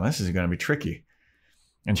people around? This is going to be tricky."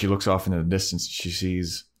 And she looks off into the distance. She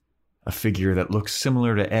sees a figure that looks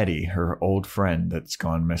similar to Eddie, her old friend that's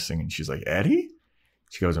gone missing. And she's like, "Eddie?"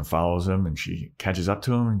 She goes and follows him, and she catches up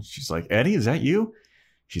to him, and she's like, "Eddie, is that you?"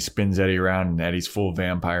 She spins Eddie around, and Eddie's full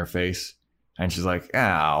vampire face. And she's like,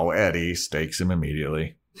 "Ow, Eddie," stakes him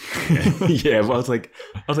immediately. Yeah, well, I was like,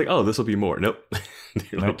 "Oh, this will be more." Nope.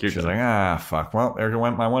 Nope. She's like, fuck. Well, there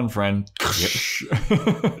went my one friend.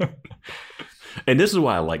 And this is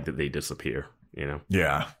why I like that they disappear, you know?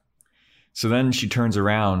 Yeah. So then she turns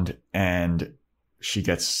around, and she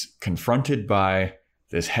gets confronted by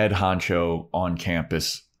this head honcho on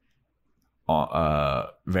campus,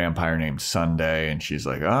 vampire named Sunday. And she's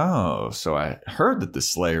like, "Oh, so I heard that the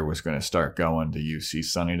Slayer was going to start going to UC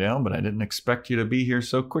Sunnydale, but I didn't expect you to be here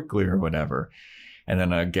so quickly," or whatever. And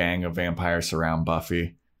then a gang of vampires surround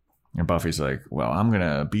Buffy. And Buffy's like, "Well, I'm going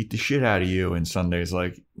to beat the shit out of you." And Sunday's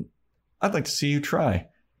like, "I'd like to see you try."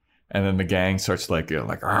 And then the gang starts like, "Arr,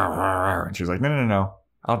 arr, arr." And she's like, No.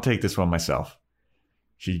 I'll take this one myself."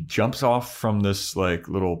 She jumps off from this like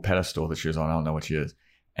little pedestal that she was on. I don't know what she is.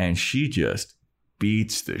 And she just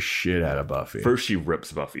beats the shit out of Buffy. First, she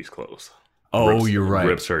rips Buffy's clothes. You're right.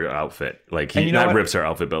 Rips her outfit. Like, he not rips her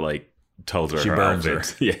outfit, but like tells her she her burns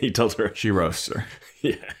outfit. her. Yeah, he tells her. She roasts her.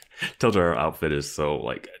 Yeah. Tells her outfit is so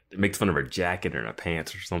like, it makes fun of her jacket or her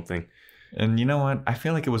pants or something. And you know what? I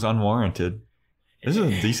feel like it was unwarranted. This is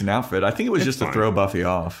a decent outfit. I think it was just to throw Buffy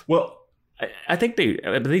off. Well, I think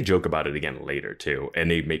they joke about it again later too, and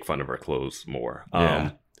they make fun of her clothes more.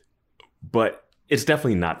 Yeah. But it's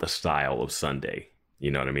definitely not the style of Sunday.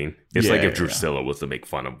 You know what I mean? It's like if Drusilla was to make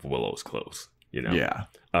fun of Willow's clothes. You know? Yeah.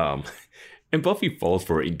 And Buffy falls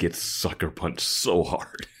for it and gets sucker punched so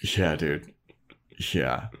hard. Yeah, dude.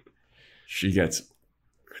 Yeah. She gets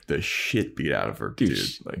the shit beat out of her, dude.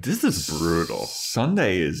 Like, this is brutal.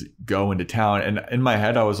 Sunday is going to town, and in my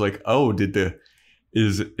head I was like, "Oh,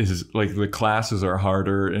 is like the classes are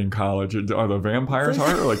harder in college? Are the vampires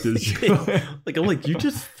harder?" Like, I'm like, you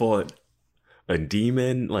just fought a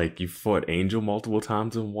demon, like you fought Angel multiple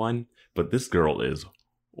times in one, but this girl is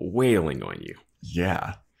wailing on you.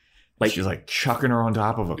 Yeah, like she's like chucking her on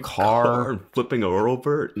top of a car and flipping her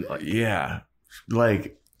over. Yeah,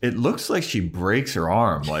 like. It looks like she breaks her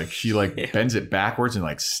arm. Like she like bends it backwards and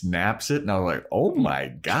like snaps it. And I was like, "Oh my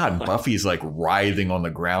God." Buffy's like writhing on the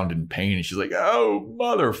ground in pain. And she's like, "Oh,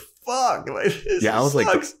 motherfuck." Like, yeah, I was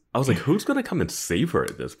like, who's going to come and save her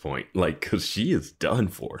at this point? Like, because she is done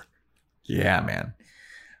for. Yeah, man.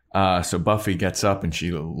 So Buffy gets up and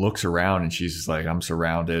she looks around and she's just like, I'm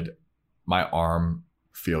surrounded. My arm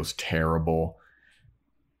feels terrible.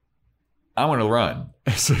 I want to run.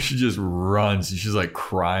 So she just runs and she's like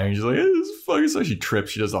crying. She's like, this is fucking so she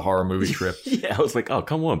trips. She does the horror movie trip. Yeah, I was like, oh,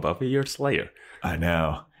 come on, Buffy, you're a slayer. I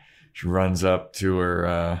know. She runs up to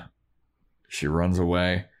her, she runs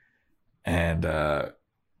away and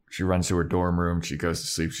she runs to her dorm room. She goes to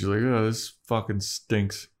sleep. She's like, oh, this fucking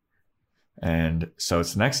stinks. And so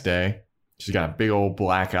it's the next day. She's got a big old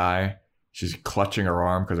black eye. She's clutching her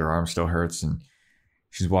arm because her arm still hurts. And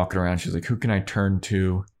she's walking around. She's like, who can I turn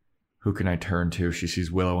to? Who can I turn to? She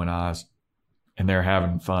sees Willow and Oz. And they're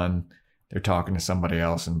having fun. They're talking to somebody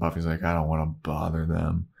else. And Buffy's like, I don't want to bother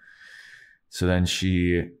them. So then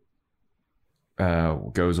she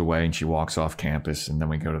goes away and she walks off campus. And then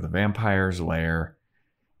we go to the vampire's lair.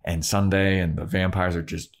 And Sunday. And the vampires are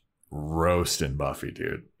just roasting Buffy,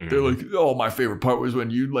 dude. They're like, oh, my favorite part was when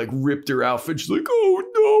you like ripped her outfit. She's like, oh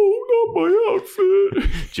no, not my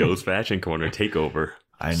outfit. Joe's fashion corner takeover.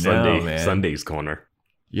 I know, man. Sunday's corner.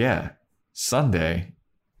 Yeah, Sunday.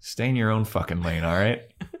 Stay in your own fucking lane, all right?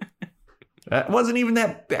 That wasn't even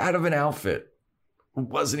that bad of an outfit. It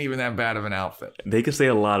wasn't even that bad of an outfit. They could say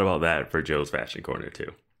a lot about that for Joe's fashion corner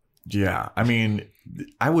too. Yeah, I mean,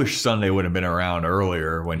 I wish Sunday would have been around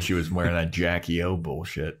earlier when she was wearing that Jackie O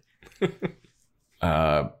bullshit. But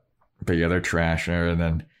yeah, they're trashing her,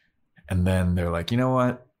 and then they're like, you know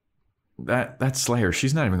what? That Slayer,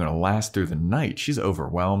 she's not even going to last through the night. She's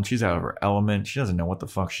overwhelmed. She's out of her element. She doesn't know what the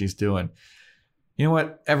fuck she's doing. You know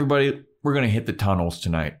what, everybody? We're going to hit the tunnels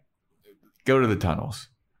tonight. Go to the tunnels.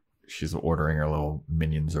 She's ordering her little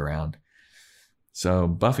minions around. So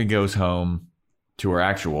Buffy goes home to her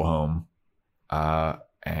actual home,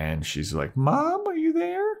 and she's like, Mom, are you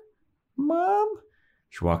there? Mom?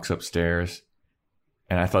 She walks upstairs,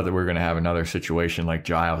 and I thought that we were going to have another situation like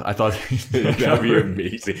Giles. I thought that would be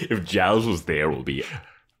amazing. If Giles was there,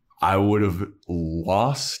 I would have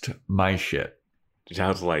lost my shit.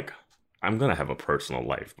 Giles was like, I'm going to have a personal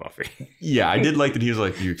life, Buffy. Yeah, I did like that he was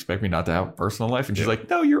like, you expect me not to have a personal life? And she's like,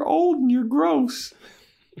 no, you're old and you're gross.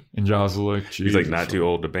 And Giles was like, he's like, not too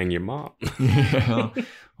old to bang your mom. Yeah.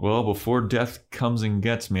 Well, before death comes and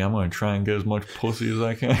gets me, I'm going to try and get as much pussy as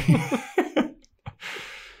I can.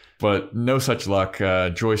 But no such luck.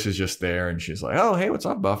 Joyce is just there, and she's like, oh, hey, what's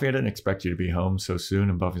up, Buffy? I didn't expect you to be home so soon.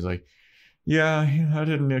 And Buffy's like, yeah, I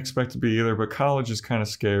didn't expect to be either, but college is kind of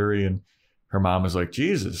scary. And her mom is like,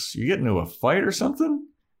 Jesus, you get into a fight or something?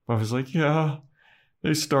 Buffy's like, yeah,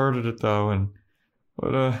 they started it, though.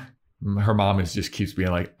 But her mom just keeps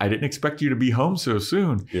being like, I didn't expect you to be home so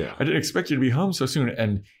soon. Yeah. I didn't expect you to be home so soon.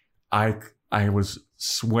 And I was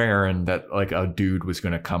swearing that like a dude was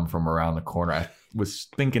going to come from around the corner. I was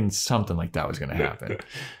thinking something like that was going to happen.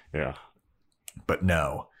 Yeah. But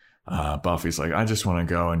no. Buffy's like, I just want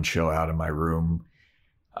to go and chill out in my room.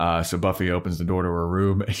 So Buffy opens the door to her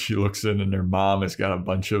room and she looks in, and her mom has got a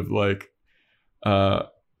bunch of like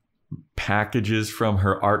packages from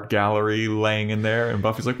her art gallery laying in there. And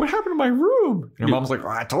Buffy's like, what happened to my room? And her mom's like, oh,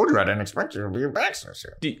 I told you I didn't expect you to be back so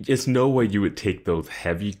soon. There's no way you would take those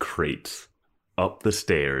heavy crates up the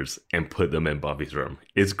stairs and put them in Buffy's room.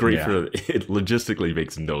 It's great it logistically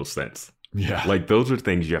makes no sense. Yeah. Like those are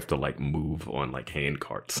things you have to like move on like hand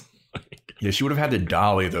carts. Yeah, she would have had to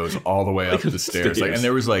dolly those all the way up the stairs. Like, and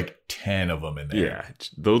there was like 10 of them in there. Yeah,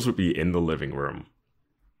 those would be in the living room.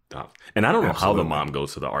 And I don't know how the mom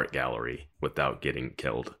goes to the art gallery without getting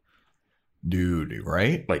killed. Dude,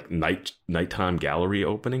 right? Like nighttime gallery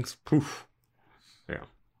openings. Poof. Yeah.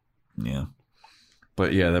 Yeah.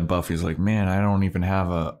 But yeah, then Buffy's like, man, I don't even have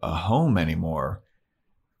a home anymore.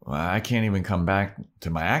 I can't even come back to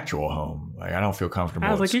my actual home. Like, I don't feel comfortable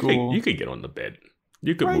at school. You could get on the bed.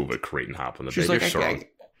 You could move a crate and hop on the bed. Like,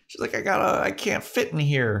 she's like, I can't fit in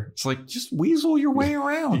here. It's like, just weasel your way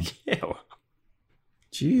around. Yeah.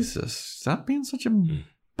 Jesus, stop being such a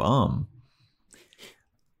bum.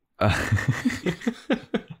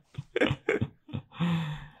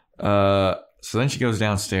 So then she goes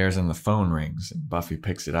downstairs and the phone rings and Buffy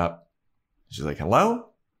picks it up. She's like, hello?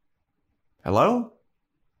 Hello?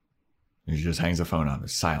 And she just hangs the phone on.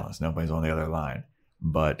 There's silence. Nobody's on the other line.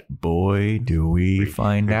 But boy, do we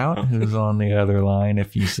find out who's on the other line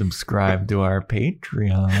if you subscribe to our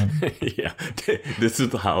Patreon. Yeah, this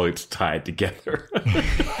is how it's tied together.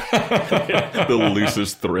 The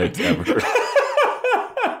loosest threads ever.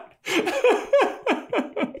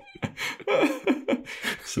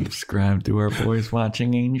 Subscribe to our Boys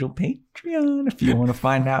Watching Angel Patreon if you want to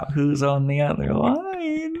find out who's on the other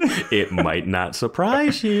line. It might not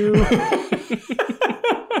surprise you.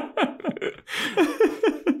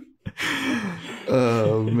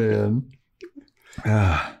 Oh,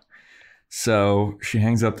 man. So she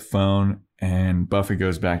hangs up the phone, and Buffy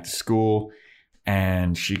goes back to school,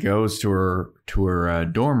 and she goes to her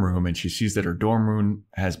dorm room, and she sees that her dorm room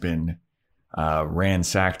has been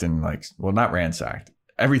ransacked, and not ransacked.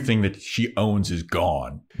 Everything that she owns is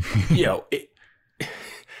gone.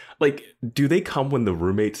 Do they come when the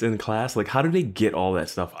roommate's in class? Like, how do they get all that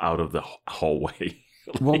stuff out of the hallway?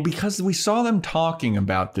 Well, because we saw them talking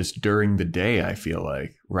about this during the day, I feel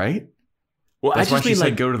like, right? Well, that's I just why she mean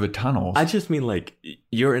said go to the tunnels. I just mean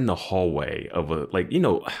you're in the hallway of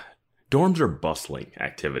dorms are bustling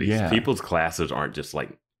activities. Yeah. People's classes aren't just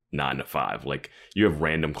 9 to 5. Like, you have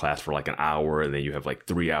random class for an hour, and then you have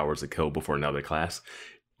 3 hours to kill before another class.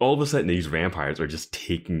 All of a sudden, these vampires are just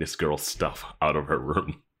taking this girl's stuff out of her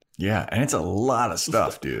room. Yeah, and it's a lot of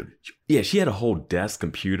stuff, dude. Yeah, she had a whole desk,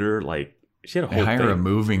 computer, she had a whole hire thing. a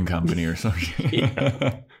moving company or something.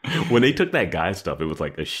 Yeah. When they took that guy's stuff, it was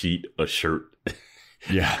a sheet, a shirt.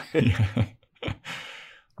 Yeah.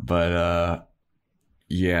 But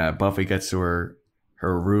Buffy gets to her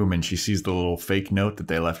room, and she sees the little fake note that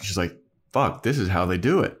they left, and she's like, fuck, this is how they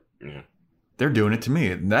do it. Yeah. They're doing it to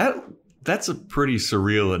me. That's a pretty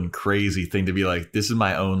surreal and crazy thing to be like, this is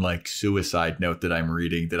my own suicide note that I'm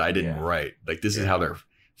reading that I didn't write. This is how they're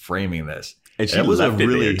framing this. And she left it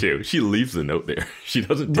there too. She leaves the note there. She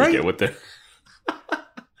doesn't take it with her.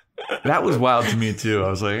 That was wild to me too. I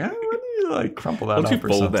was like, why don't you crumple that up or something?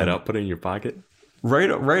 Don't you fold that up, put it in your pocket?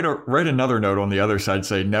 Write another note on the other side,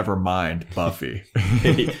 say, never mind, Buffy.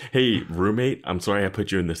 hey, roommate, I'm sorry I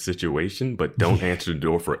put you in this situation, but don't answer the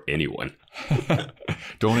door for anyone.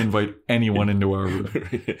 Don't invite anyone into our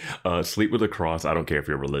room. Sleep with a cross. I don't care if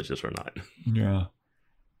you're religious or not. Yeah.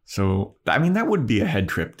 So, I mean, that would be a head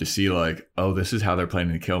trip to see this is how they're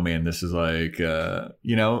planning to kill me. And this is I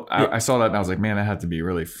saw that and I was like, man, that had to be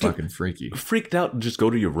really fucking freaky. Freaked out, just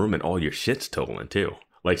go to your room and all your shit's stolen too.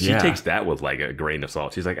 She takes that with a grain of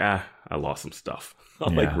salt. She's like, I lost some stuff.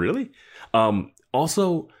 I'm like, really?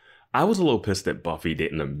 Also, I was a little pissed that Buffy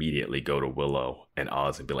didn't immediately go to Willow and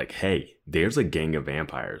Oz and be like, hey, there's a gang of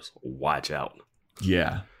vampires. Watch out.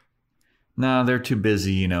 Yeah. No, they're too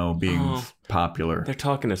busy, being popular. They're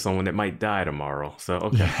talking to someone that might die tomorrow. So,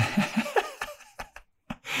 okay.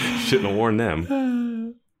 Shouldn't have warned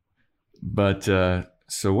them. But,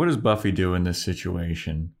 so what does Buffy do in this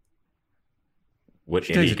situation? What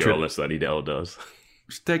any girl in Sunnydale does.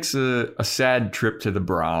 She takes a sad trip to the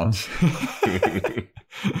Bronze.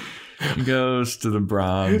 She goes to the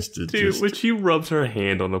Bronze to when she rubs her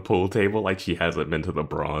hand on the pool table like she hasn't been to the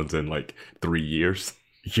Bronze in 3 years.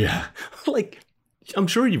 Yeah. I'm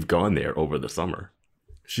sure you've gone there over the summer.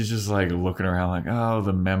 She's just looking around oh,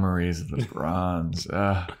 the memories of the Bronze.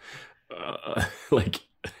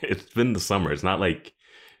 It's been the summer. It's not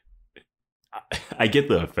I get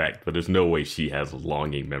the effect, but there's no way she has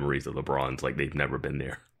longing memories of the Bronze. They've never been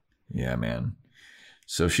there. Yeah, man.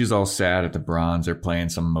 So she's all sad at the Bronze. They're playing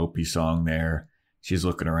some mopey song there. She's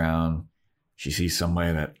looking around. She sees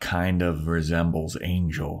somebody that kind of resembles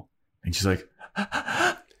Angel. And she's like,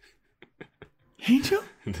 Angel?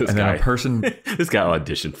 This guy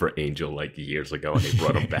auditioned for Angel years ago, and they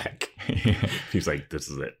brought him back. Yeah. He's like, this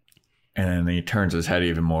is it. And then he turns his head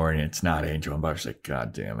even more, and it's not Angel. And Buffy's like,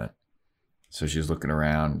 God damn it. So she's looking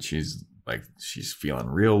around. She's feeling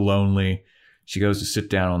real lonely. She goes to sit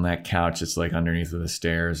down on that couch that's underneath of the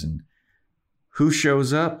stairs. And who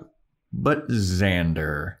shows up but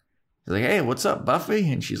Xander? He's like, hey, what's up,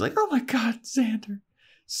 Buffy? And she's like, oh my God, Xander.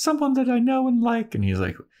 Someone that I know and like. And he's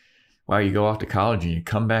like, wow, you go off to college and you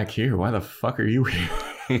come back here. Why the fuck are you here?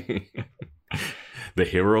 The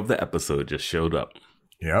hero of the episode just showed up.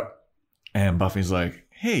 Yep. And Buffy's like,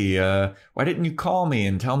 hey, why didn't you call me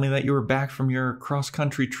and tell me that you were back from your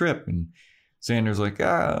cross-country trip? And Xander's like,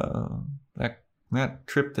 that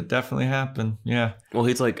trip that definitely happened. Yeah. Well,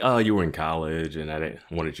 he's like, oh, you were in college, and I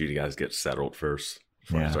wanted you guys to get settled first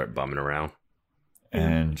before I start bumming around.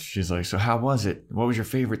 And she's like, so how was it? What was your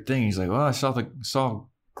favorite thing? He's like, well, I saw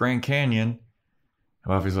Grand Canyon. And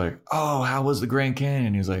Buffy's like, oh, how was the Grand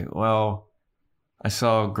Canyon? He's like, well, I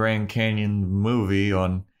saw Grand Canyon movie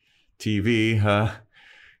on TV.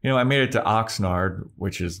 I made it to Oxnard,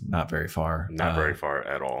 which is not very far. Not very far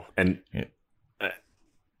at all. And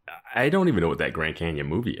I don't even know what that Grand Canyon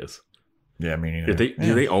movie is. Yeah, me neither.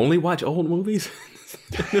 Do they only watch old movies?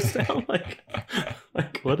 This sound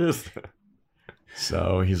what is that?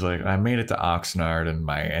 So he's like, I made it to Oxnard and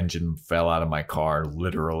my engine fell out of my car,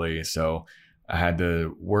 literally. So I had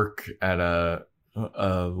to work at a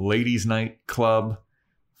ladies' night club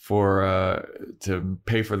to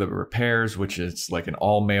pay for the repairs, which is an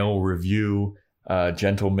all-male review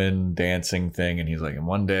gentleman dancing thing. And he's like, and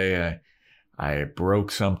one day I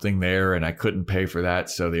broke something there and I couldn't pay for that.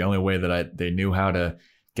 So the only way that they knew how to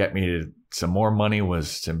get me to some more money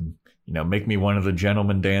was to, make me one of the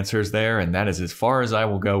gentleman dancers there. And that is as far as I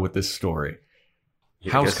will go with this story.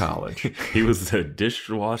 House College. He was the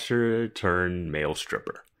dishwasher turned male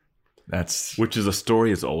stripper. Which is a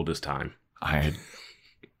story as old as time.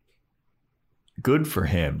 Good for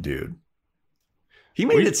him, dude. He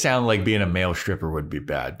made it sound like being a male stripper would be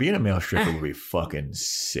bad. Being a male stripper would be fucking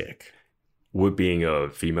sick. Would being a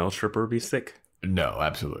female stripper be sick? No,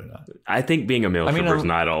 absolutely not. I think being a male stripper is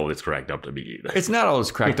not all it's cracked up to be either. It's not all it's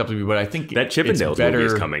cracked up to be, but I think that Chippendales movie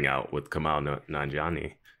is coming out with Kamal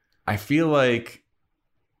Nanjiani. I feel like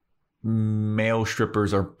male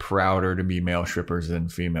strippers are prouder to be male strippers than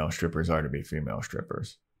female strippers are to be female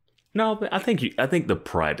strippers. No, but I think the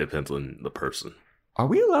pride depends on the person. Are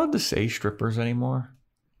we allowed to say strippers anymore?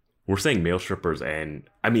 We're saying male strippers, and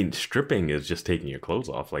stripping is just taking your clothes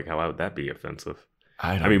off. Like, how would that be offensive?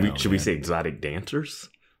 Should we say exotic dancers?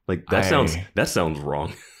 Like that sounds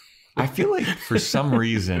wrong. I feel like for some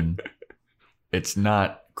reason it's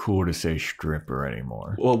not cool to say stripper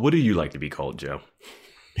anymore. Well, what do you like to be called, Joe?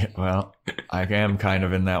 Yeah, well, I am kind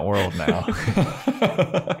of in that world now.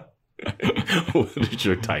 What is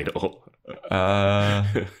your title?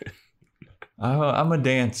 I'm a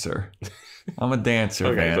dancer. I'm a dancer.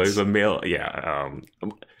 Okay, Vance. so he's a male. Yeah,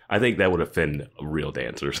 I think that would offend real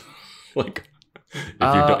dancers. Like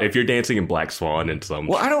if you're dancing in Black Swan and some.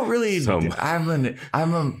 Well, I don't really. I'm an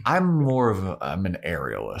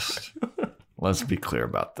aerialist. Let's be clear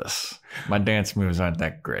about this. My dance moves aren't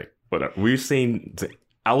that great. But we've seen.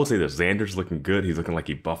 I will say this: Xander's looking good. He's looking like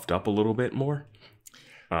he buffed up a little bit more.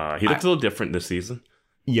 He looks a little different this season.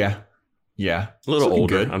 Yeah. A little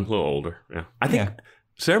older. I'm a little older. Yeah. I think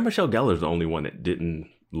Sarah Michelle Gellar is the only one that didn't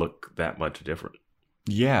look that much different.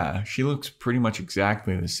 Yeah, she looks pretty much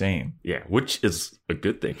exactly the same. Yeah, which is a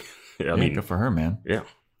good thing. I mean, good for her, man. Yeah.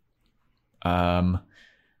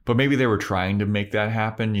 But maybe they were trying to make that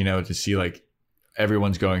happen, to see like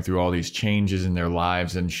everyone's going through all these changes in their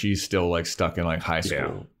lives and she's still like stuck in like high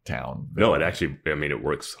school town. No, it actually, it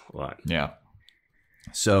works a lot. Yeah.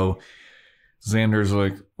 So Xander's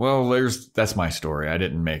like, well, that's my story. I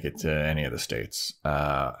didn't make it to any of the states.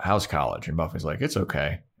 How's college? And Buffy's like, it's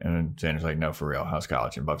okay. And Xander's like, no, for real, how's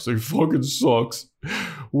college? And Buffy's like, fucking sucks.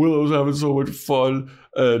 Willow's having so much fun.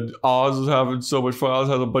 And Oz is having so much fun. Oz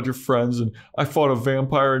has a bunch of friends. And I fought a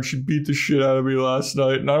vampire and she beat the shit out of me last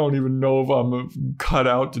night. And I don't even know if I'm cut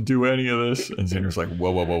out to do any of this. And Xander's like, whoa,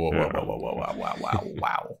 whoa, whoa, whoa, whoa, whoa, whoa, whoa,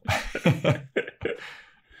 wow, wow.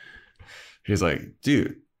 He's like,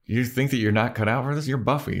 dude, you think that you're not cut out for this? You're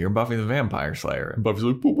Buffy. You're Buffy the Vampire Slayer. And Buffy's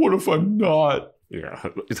like, but what if I'm not? Yeah.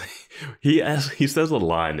 He says a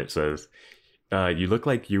line that says, you look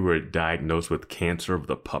like you were diagnosed with cancer of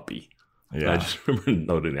the puppy. Yeah. And I just remember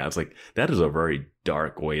noting that. I was like, that is a very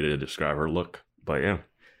dark way to describe her look. But yeah.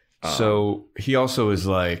 So he also is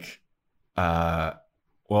like, well,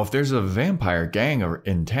 if there's a vampire gang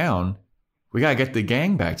in town, we got to get the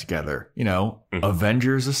gang back together.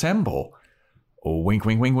 Avengers assemble. Oh, wink,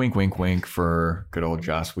 wink, wink, wink, wink, wink for good old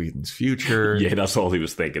Joss Whedon's future. Yeah, that's all he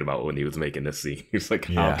was thinking about when he was making this scene. He was like,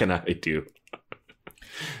 how can I do?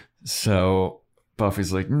 So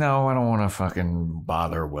Buffy's like, no, I don't want to fucking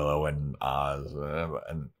bother Willow and Oz.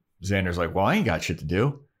 And Xander's like, well, I ain't got shit to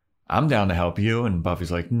do. I'm down to help you. And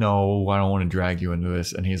Buffy's like, no, I don't want to drag you into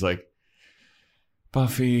this. And he's like,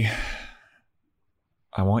 Buffy,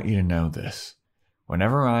 I want you to know this.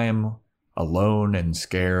 Whenever I am alone and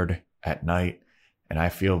scared at night, and I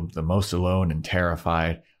feel the most alone and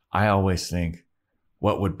terrified, I always think,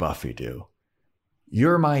 what would Buffy do?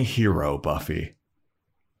 You're my hero, Buffy.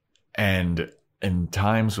 And in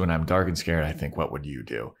times when I'm dark and scared, I think, what would you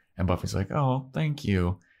do? And Buffy's like, oh, thank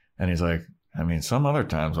you. And he's like, some other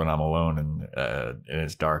times when I'm alone and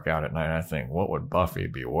it's dark out at night, I think, what would Buffy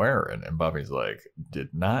be wearing? And Buffy's like, did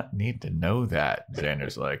not need to know that.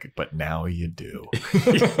 Xander's like, but now you do.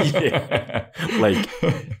 Yeah. Like,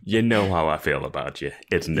 you know how I feel about you.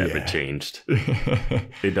 It's never changed.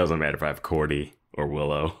 It doesn't matter if I have Cordy or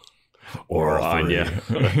Willow. Or Anya,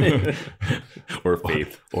 or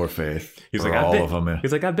Faith, or Faith. He's like, all of them.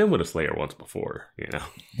 He's like, I've been with a Slayer once before,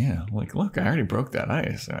 Yeah, like, look, I already broke that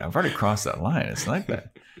ice. I've already crossed that line. It's like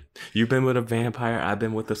that. You've been with a vampire. I've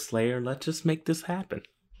been with a Slayer. Let's just make this happen.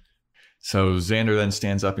 So Xander then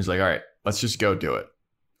stands up. He's like, all right, let's just go do it.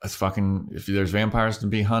 Let's if there's vampires to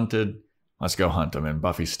be hunted, let's go hunt them. And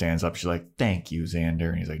Buffy stands up. She's like, thank you, Xander.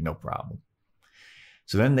 And he's like, no problem.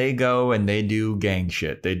 So then they go and they do gang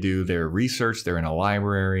shit. They do their research. They're in a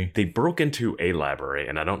library. They broke into a library,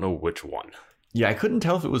 and I don't know which one. Yeah, I couldn't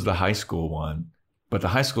tell if it was the high school one, but the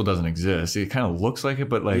high school doesn't exist. It kind of looks like it,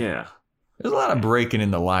 but like, Yeah. there's a lot of breaking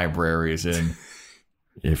into libraries. And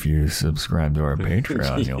if you subscribe to our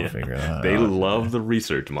Patreon, you'll figure that out. They love the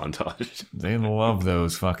research montage. They love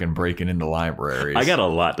those fucking breaking into libraries. I got a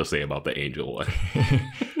lot to say about the Angel one.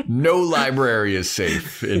 No library is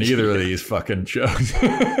safe in either of these fucking shows.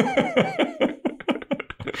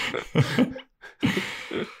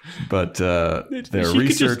 But they're She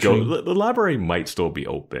could just go. researching. The library might still be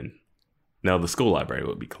open. Now the school library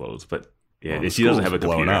would be closed, but yeah, Well, and the she doesn't have a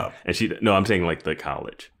school's blown computer. up. And I'm saying like the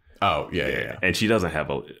college. Oh, yeah. And she doesn't have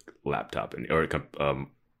a laptop or a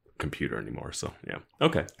computer anymore. So yeah,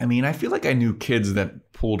 okay. I mean, I feel like I knew kids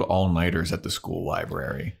that pulled all-nighters at the school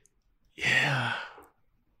library. Yeah,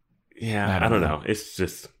 I don't know. It's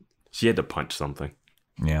just she had to punch something.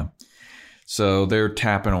 Yeah. So they're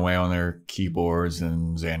tapping away on their keyboards,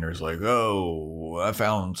 and Xander's like, "Oh, I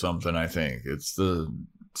found something. I think it's the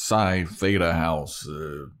Psi Theta house.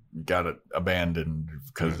 Got it abandoned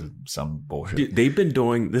because of some bullshit."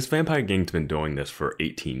 Dude, this vampire gang's been doing this for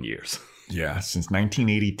 18 years. Yeah, since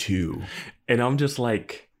 1982. And I'm just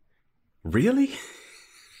like, really?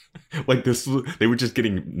 Like this, they were just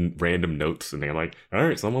getting random notes, and they're like, "All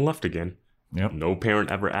right, someone left again." Yep. No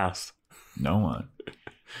parent ever asked. No one.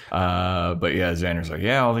 But yeah, Xander's like,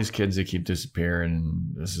 yeah, all these kids, they keep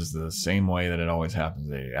disappearing. This is the same way that it always happens.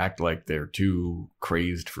 They act like they're too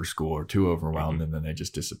crazed for school or too overwhelmed, and then they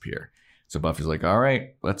just disappear. So Buffy's like, all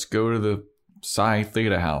right, let's go to the Psi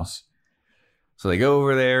Theta house. So they go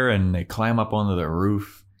over there and they climb up onto the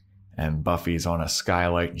roof, and Buffy's on a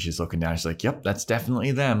skylight and she's looking down. She's like, yep, that's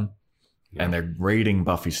definitely them. Yeah. And they're raiding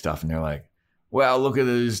Buffy stuff, and they're like, well, look at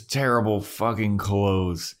those terrible fucking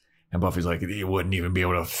clothes. And Buffy's like, you wouldn't even be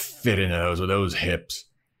able to fit into those with those hips.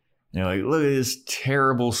 And they're like, look at this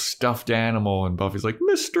terrible stuffed animal. And Buffy's like,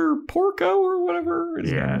 Mr. Porco or whatever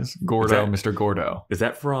his name is. Gordo, Mr. Gordo. Is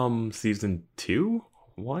that from season 2?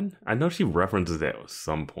 1? I know she references it at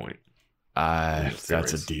some point. That's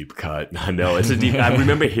a deep cut. I know, it's a deep... I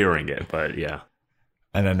remember hearing it, but yeah.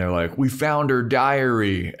 And then they're like, we found her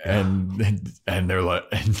diary. And they're like,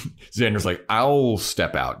 and Xander's like, I'll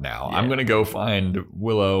step out now. Yeah. I'm going to go find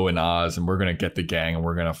Willow and Oz, and we're going to get the gang, and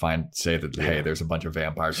we're going to say that, hey, there's a bunch of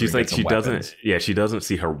vampires. She's like, she doesn't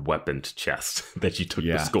see her weapons chest that she took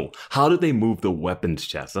to school. How did they move the weapons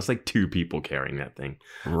chest? That's like 2 people carrying that thing.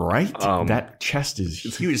 Right? That chest is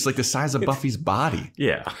huge. It's like the size of Buffy's body.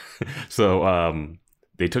 Yeah. So,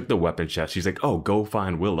 they took the weapon chest. She's like, oh, go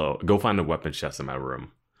find Willow. Go find the weapon chest in my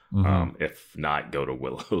room. Mm-hmm. If not, go to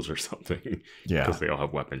Willow's or something. Yeah. Because they all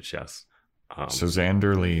have weapon chests. So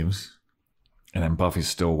Xander leaves. And then Buffy's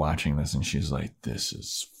still watching this. And she's like, this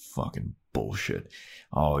is fucking bullshit.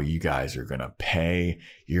 Oh, you guys are going to pay.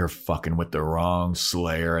 You're fucking with the wrong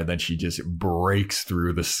Slayer. And then she just breaks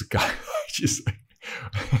through the sky. She's like,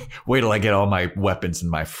 wait till I get all my weapons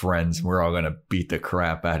and my friends, and we're all going to beat the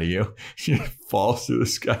crap out of you. She falls through the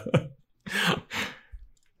sky.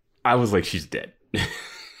 I was like, she's dead.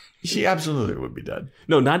 She absolutely would be dead.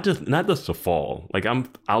 No, not just the fall. Like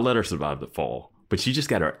I'll let her survive the fall, but she just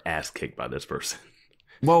got her ass kicked by this person.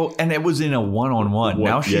 Well, and it was in a one-on-one.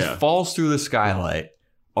 Now she falls through the skylight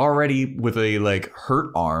already with a like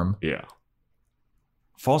hurt arm. Yeah.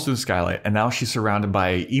 Falls through the skylight, and now she's surrounded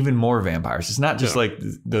by even more vampires. It's not just like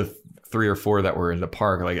the 3 or 4 that were in the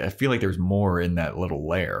park. Like I feel like there's more in that little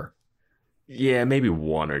lair. Yeah, maybe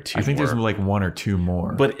 1 or 2 I think there's like 1 or 2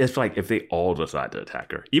 more. But it's like if they all decide to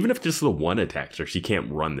attack her, even if just the one attacks her, she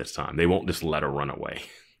can't run this time. They won't just let her run away.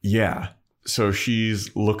 Yeah. So she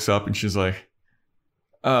looks up and she's like,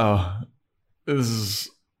 oh,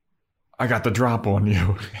 I got the drop on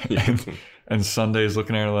you. and Sunday's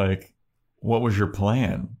looking at her like, what was your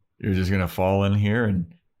plan? You're just going to fall in here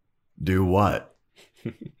and do what?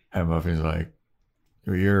 And Buffy's like,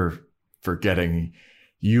 you're forgetting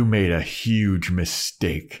you made a huge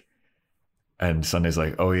mistake. And Sunday's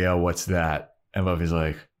like, oh yeah, what's that? And Buffy's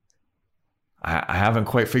like, I haven't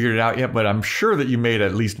quite figured it out yet, but I'm sure that you made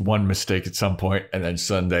at least one mistake at some point. And then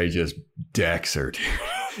Sunday just decks her.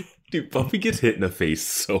 Dude, Buffy gets hit in the face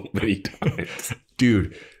so many times.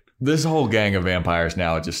 Dude, this whole gang of vampires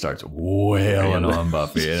now just starts wailing on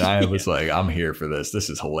Buffy. And I was like, I'm here for this. This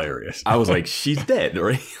is hilarious. I was like, she's dead,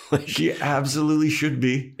 right? Like, she absolutely should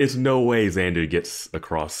be. It's no way Xander gets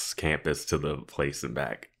across campus to the place and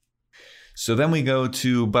back. So then we go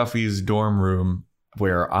to Buffy's dorm room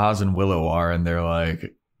where Oz and Willow are. And they're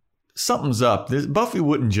like, something's up. Buffy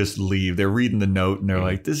wouldn't just leave. They're reading the note and they're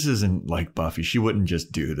like, this isn't like Buffy. She wouldn't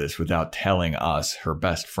just do this without telling us, her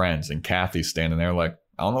best friends. And Kathy's standing there like,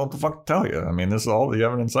 I don't know what the fuck to tell you. I mean, this is all the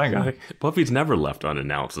evidence I got. Buffy's never left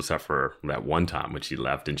unannounced except for that one time when she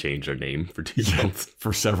left and changed her name for 2 months.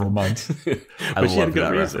 For several months. But she had a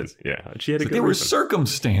good reason. Reference. Yeah, she had a good reason. There were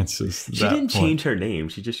circumstances. She didn't change her name.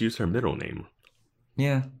 She just used her middle name.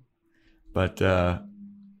 Yeah. But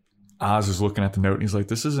Oz is looking at the note and he's like,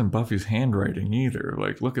 this isn't Buffy's handwriting either.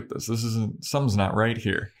 Like, look at this. Something's not right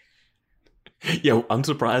here. Yeah, I'm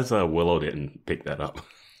surprised Willow didn't pick that up.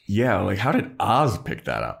 Yeah, like how did Oz pick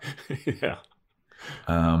that up? Yeah.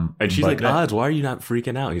 And she's like, Oz, why are you not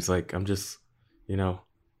freaking out? He's like, I'm just,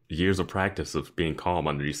 years of practice of being calm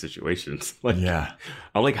under these situations. Like, yeah.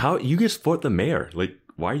 I'm like, how you guys fought the mayor? Like,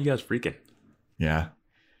 why are you guys freaking? Yeah.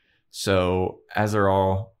 So as they're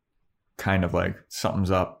all kind of like,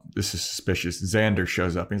 something's up, this is suspicious, Xander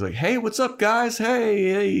shows up and he's like, hey, what's up, guys?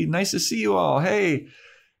 Hey, nice to see you all. Hey.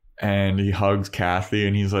 And he hugs Kathy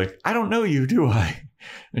and he's like, I don't know you, do I?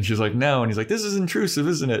 And she's like, no. And he's like, this is intrusive,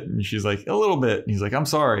 isn't it? And she's like, a little bit. And he's like, I'm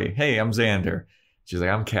sorry. Hey, I'm Xander. She's like,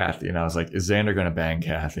 I'm Kathy. And I was like, is Xander going to bang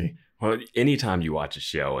Kathy? Well, anytime you watch a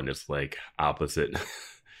show and it's like opposite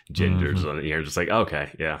genders, you're just like,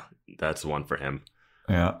 okay, yeah, that's the one for him.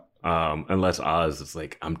 Yeah. Unless Oz is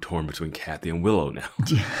like, I'm torn between Kathy and Willow now.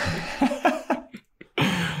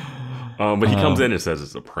 But he comes in and says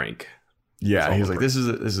it's a prank. Yeah, he's like, this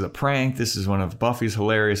is a prank. This is one of Buffy's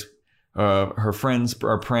hilarious. Her friends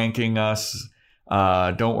are pranking us.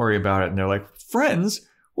 Don't worry about it. And they're like, friends?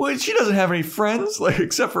 Well, she doesn't have any friends, like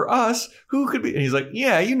except for us. Who could be? And he's like,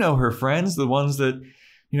 yeah, you know her friends, the ones that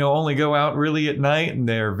only go out really at night, and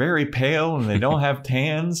they're very pale and they don't have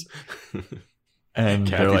tans. And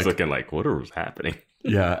Kathy's looking like, what is happening?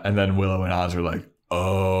 Yeah, and then Willow and Oz are like,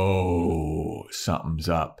 oh, something's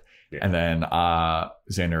up. Yeah. And then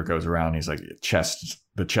Xander goes around and he's like,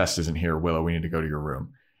 the chest isn't here, Willow, we need to go to your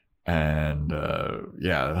room. And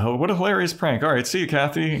yeah, what a hilarious prank. All right, see you,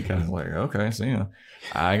 Kathy. And Kathy's like, okay, see you.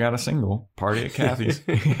 I got a single party at Kathy's.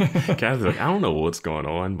 Kathy's like, I don't know what's going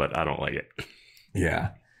on, but I don't like it.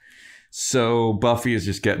 Yeah. So Buffy is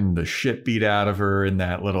just getting the shit beat out of her in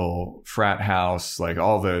that little frat house. Like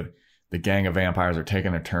all the gang of vampires are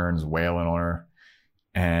taking their turns wailing on her.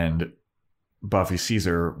 And Buffy sees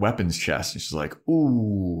her weapons chest and she's like,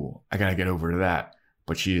 ooh, I gotta get over to that.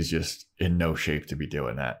 But she is just in no shape to be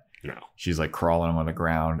doing that. No. She's like crawling on the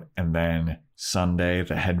ground. And then Sunday,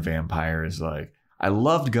 the head vampire, is like, I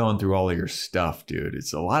loved going through all of your stuff, dude.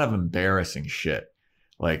 It's a lot of embarrassing shit.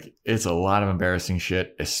 Like, it's a lot of embarrassing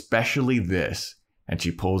shit, especially this. And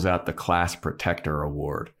she pulls out the Class Protector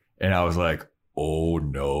Award. And I was like, oh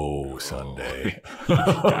no, Sunday.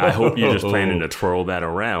 I hope you're just planning to twirl that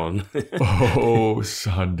around. Oh,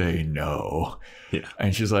 Sunday, no. Yeah.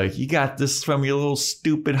 And she's like, you got this from your little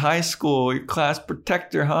stupid high school, your Class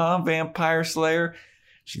Protector, huh? Vampire Slayer.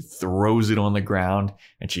 She throws it on the ground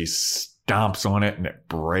and she stomps on it and it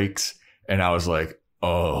breaks. And I was like,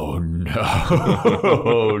 oh no.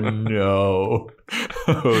 Oh no.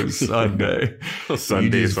 Oh, Sunday.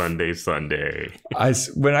 Sunday.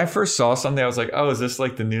 When I first saw Sunday, I was like, oh, is this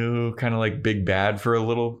like the new kind of like big bad for a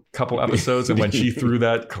little couple episodes? And when she threw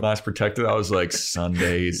that Class Protector, I was like,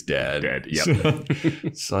 Sunday's dead. Dead,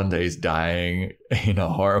 yep. Sunday's dying in a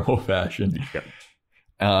horrible fashion. Yep.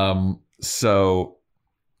 So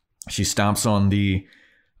she stomps on the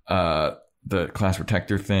Class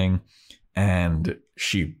Protector thing and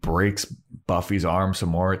she breaks Buffy's arm some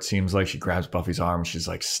more. It seems like she grabs Buffy's arm and she's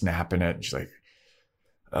like snapping it. And she's like,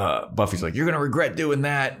 Buffy's like, you're going to regret doing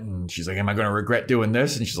that. And she's like, am I going to regret doing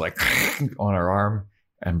this? And she's like, on her arm.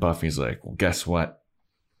 And Buffy's like, well, guess what?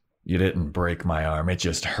 You didn't break my arm. It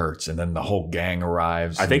just hurts. And then the whole gang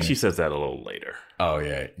arrives. I think she says that a little later. Oh,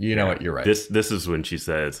 yeah. You know what? You're right. This is when she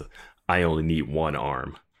says, I only need one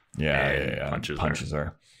arm. Yeah. Punches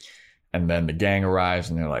her. And then the gang arrives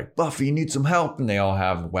and they're like, Buffy, you need some help. And they all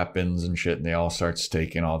have weapons and shit. And they all start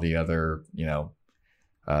staking all the other,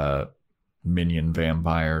 minion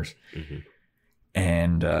vampires. Mm-hmm.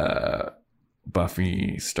 And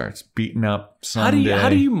Buffy starts beating up Sunday. How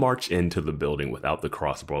do you march into the building without the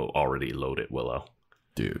crossbow already loaded, Willow?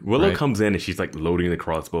 Dude. Willow comes in and she's like loading the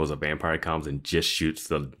crossbow as a vampire comes and just shoots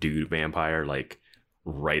the dude vampire like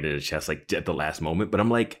right in the chest, like at the last moment. But I'm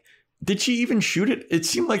like, did she even shoot it? It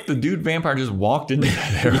seemed like the dude vampire just walked into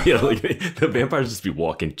there. Yeah, like the vampires just be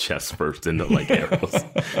walking chest first into like arrows.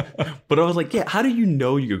 But I was like, yeah, how do you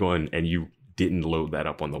know you're going and you didn't load that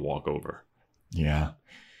up on the walkover? Yeah.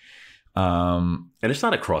 And it's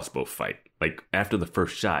not a crossbow fight. Like after the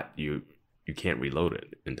first shot, you can't reload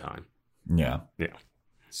it in time. Yeah. Yeah.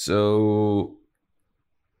 So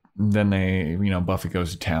then they, Buffy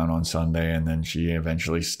goes to town on Sunday and then she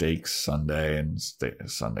eventually stakes Sunday and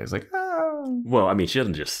Sunday's like, Well, I mean, she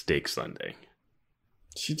doesn't just stake Sunday.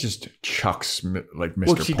 She just chucks like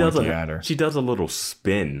Mr. She Pointy at her. She does a little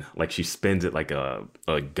spin, like she spins it like a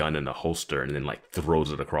gun in a holster, and then like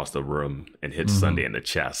throws it across the room and hits Sunday in the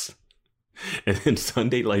chest. And then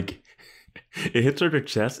Sunday like it hits her in the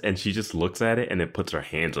chest, and she just looks at it, and it puts her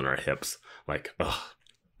hands on her hips, like ugh,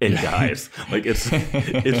 and dies. Like it's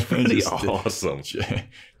pretty awesome.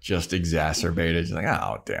 Just exacerbated. She's like,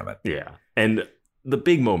 oh damn it. Yeah, and the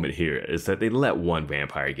big moment here is that they let one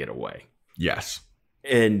vampire get away. Yes.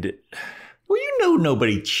 And well, you know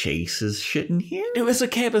nobody chases shit in here. It was a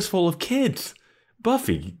campus full of kids.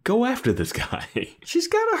 Buffy, go after this guy. She's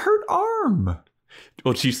got a hurt arm.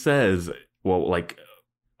 Well, she says, well, like,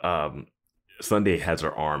 Sunday has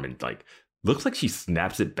her arm and like looks like she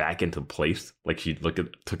snaps it back into place. Like she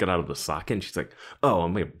took it out of the socket, and she's like, oh,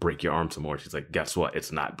 I'm gonna break your arm some more. She's like, guess what?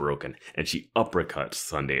 It's not broken. And she uppercuts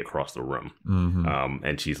Sunday across the room. Mm-hmm.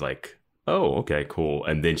 And she's like, oh, okay, cool.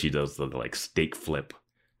 And then she does the like stake flip,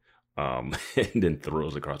 and then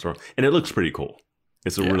throws across the room, and it looks pretty cool.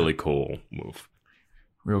 It's a really cool move.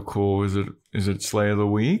 Real cool. Is it Slay of the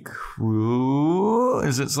Week? Ooh,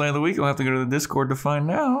 is it Slay of the Week? We'll have to go to the Discord to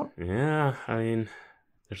find out. Yeah, I mean,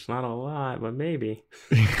 there's not a lot, but maybe.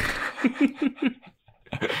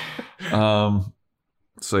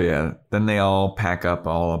 So yeah, then they all pack up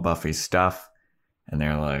all of Buffy's stuff. And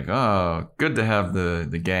they're like, oh, good to have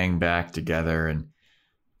the gang back together. And,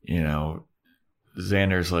 you know,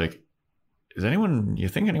 Xander's like, you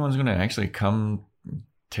think anyone's going to actually come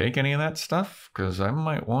take any of that stuff? Because I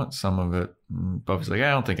might want some of it. And Buffy's like,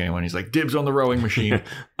 I don't think anyone. He's like, dibs on the rowing machine.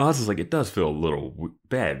 Oz is like, it does feel a little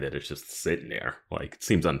bad that it's just sitting there. Like, it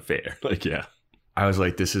seems unfair. Like, yeah. I was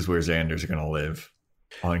like, this is where Xander's going to live.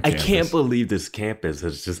 I can't believe this campus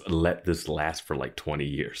has just let this last for like 20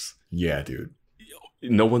 years. Yeah, dude.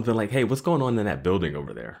 No one's been like, hey, what's going on in that building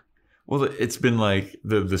over there? Well, it's been like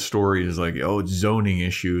the story is like, oh, it's zoning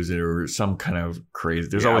issues or some kind of crazy.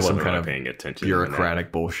 There's always some kind of paying attention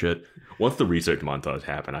bureaucratic bullshit. Once the research montage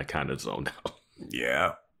happened, I kind of zoned out.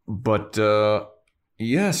 Yeah, but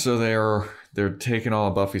yeah, so they're taking all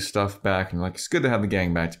of Buffy's stuff back, and like it's good to have the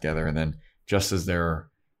gang back together. And then just as they're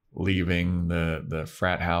leaving the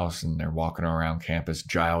frat house and they're walking around campus,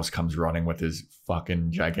 Giles comes running with his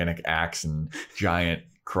fucking gigantic axe and giant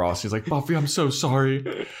cross. He's like, Buffy, I'm so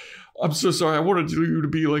sorry. I'm so sorry. I wanted you to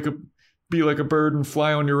be like a bird and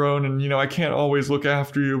fly on your own. And, you know, I can't always look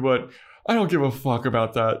after you, but I don't give a fuck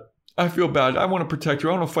about that. I feel bad. I want to protect you.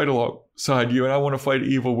 I want to fight alongside you, and I want to fight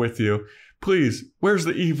evil with you. Please, where's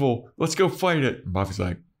the evil? Let's go fight it. And Buffy's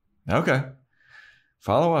like, okay.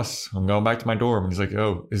 Follow us. I'm going back to my dorm. And he's like,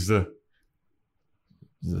 oh, is the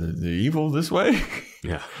evil this way?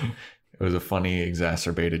 Yeah. It was a funny,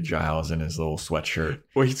 exacerbated Giles in his little sweatshirt.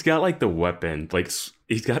 Well, he's got like the weapon. Like,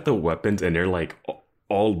 he's got the weapons, and they're like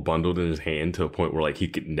all bundled in his hand to a point where like he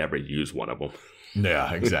could never use one of them.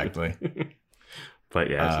 Yeah, exactly.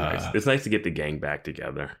 But yeah, it's nice. It's nice to get the gang back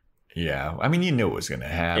together. Yeah. I mean, you knew it was going to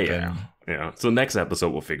happen. Yeah. So next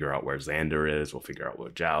episode, we'll figure out where Xander is. We'll figure out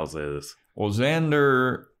where Giles is. Well,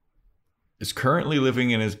 Xander is currently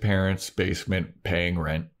living in his parents' basement paying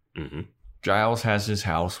rent. Mm-hmm. Giles has his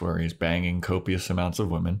house where he's banging copious amounts of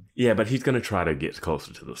women. Yeah, but he's going to try to get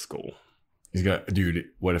closer to the school. Dude,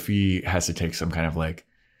 what if he has to take some kind of like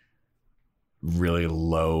really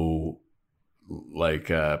low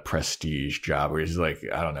like prestige job where he's like,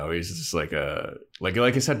 I don't know, he's just like like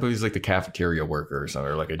I said, but he's like the cafeteria worker or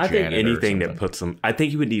something, or like a janitor. I think anything that puts him, I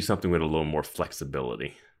think he would need something with a little more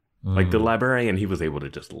flexibility. Like the librarian, he was able to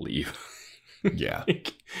just leave. Yeah.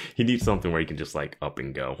 He needs something where he can just like up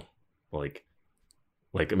and go. Like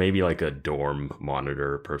maybe like a dorm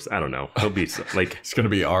monitor person. I don't know. He'll be like, it's going to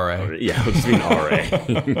be RA. Yeah, he'll just be an RA.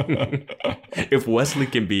 If Wesley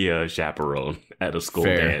can be a chaperone at a school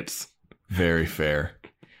dance. Very fair.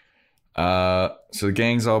 So the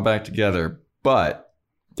gang's all back together, but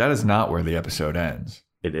that is not where the episode ends.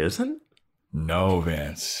 It isn't? No,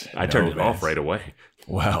 Vance. I turned it off right away.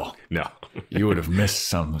 Well, no. You would have missed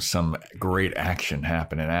some great action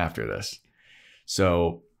happening after this.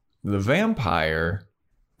 So the vampire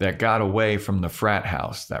that got away from the frat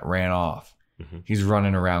house, that ran off, he's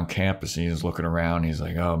running around campus and he's looking around. He's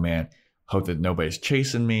like, oh man, hope that nobody's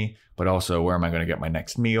chasing me. But also, where am I going to get my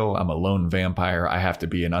next meal? I'm a lone vampire. I have to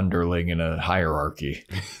be an underling in a hierarchy.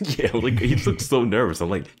 Yeah, like he looks so nervous. I'm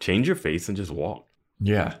like, change your face and just walk.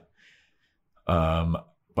 Yeah.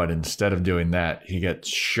 But instead of doing that, he gets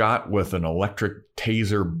shot with an electric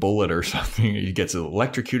taser bullet or something. He gets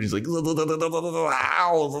electrocuted. He's like,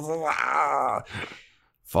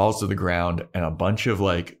 falls to the ground, and a bunch of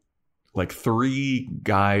like like 3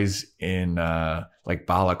 guys in like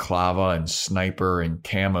balaclava and sniper and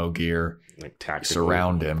camo gear like tactical,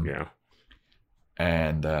 surround him. Yeah.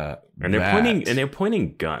 And they're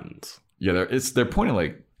pointing guns. Yeah, they're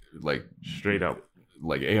pointing like straight up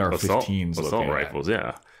like AR-15s, assault rifles.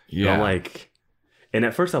 Yeah. Yeah. I'm like, and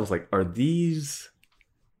at first I was like, are these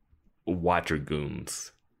Watcher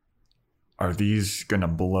goons? Are these gonna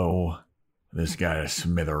blow this guy to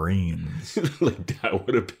smithereens? Like, that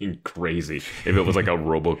would have been crazy if it was like a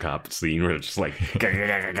RoboCop scene where it's just like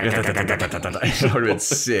That would have been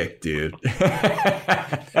sick, dude.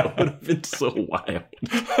 That would have been so wild.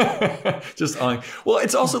 Just on. Well,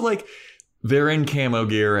 it's also like they're in camo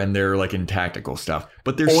gear and they're like in tactical stuff,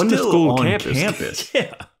 but they're on still the school on campus.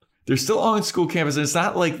 Yeah. They're still on school campus. And it's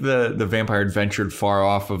not like the vampire had ventured far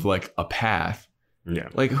off of like a path. Yeah.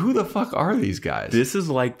 Like, who the fuck are these guys? This is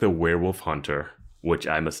like the werewolf hunter, which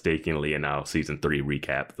I mistakenly in our season 3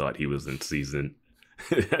 recap thought he was in season.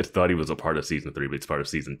 I thought he was a part of season 3, but it's part of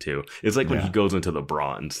season 2. It's like when he goes into the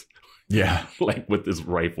bronze. Yeah. Like with this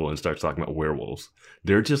rifle and starts talking about werewolves.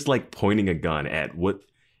 They're just like pointing a gun at what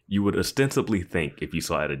you would ostensibly think, if you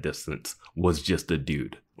saw at a distance, was just a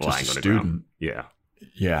dude lying on the ground. Yeah.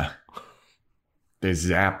 Yeah. They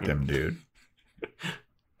zapped him, dude.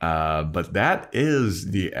 But that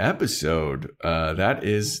is the episode. That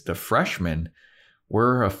is The Freshman.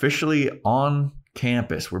 We're officially on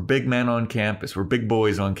campus. We're big men on campus. We're big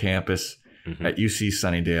boys on campus at UC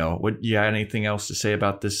Sunnydale. What, you got anything else to say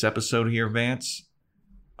about this episode here, Vance?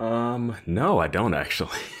 No, I don't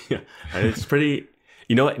actually. It's pretty.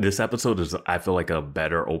 You know what? This episode is, I feel like, a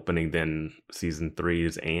better opening than season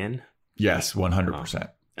 3's Anne. Yes, 100%.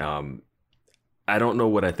 I don't know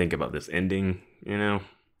what I think about this ending. You know,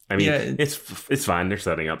 I mean, it's fine. They're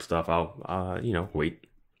setting up stuff. I'll wait.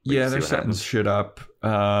 Yeah, they're setting shit up.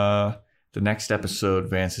 The next episode,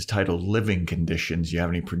 Vance, is titled "Living Conditions." You have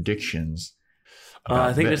any predictions?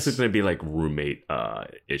 I think this is going to be like roommate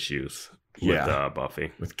issues with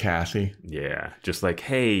Buffy, with Kathy. Yeah, just like,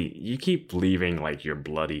 hey, you keep leaving like your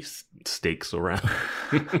bloody steaks around.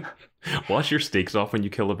 Wash your steaks off when you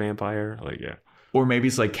kill a vampire. Like, yeah. Or maybe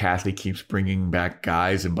it's like Kathy keeps bringing back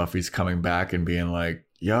guys and Buffy's coming back and being like,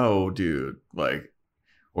 yo, dude, like,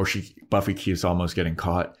 or Buffy keeps almost getting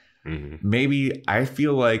caught. Mm-hmm. Maybe I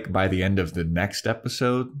feel like by the end of the next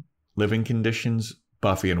episode, Living Conditions,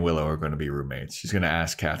 Buffy and Willow are going to be roommates. She's going to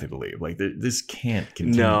ask Kathy to leave. Like, this can't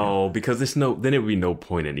continue. No, because then it would be no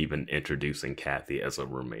point in even introducing Kathy as a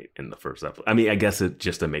roommate in the first episode. I mean, I guess it's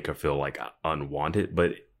just to make her feel like unwanted,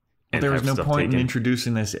 but there was no point in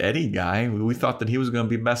introducing this Eddie guy. We thought that he was going to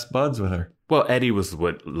be best buds with her. Well, Eddie was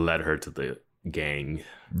what led her to the gang,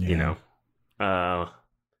 you know. I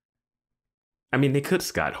mean, they could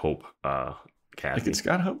Scott Hope Kathy. They could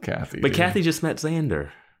Scott Hope Kathy. But Kathy just met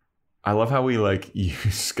Xander. I love how we like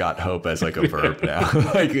use Scott Hope as like a verb now.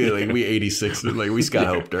 like we 86, like we Scott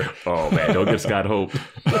Hoped her. Oh man, don't get Scott Hope.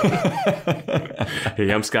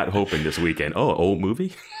 Hey, I'm Scott Hoping this weekend. Oh, old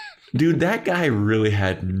movie? Dude, that guy really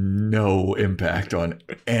had no impact on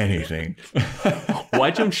anything.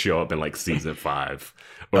 Why'd you show up in like season 5?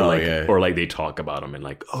 Or like they talk about him and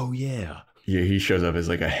like, oh yeah. Yeah, he shows up as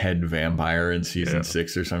like a head vampire in season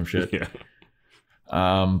 6 or some shit. Yeah.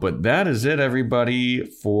 But that is it, everybody,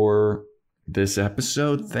 for this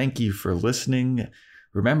episode. Thank you for listening.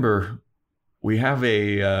 Remember, we have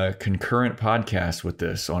a concurrent podcast with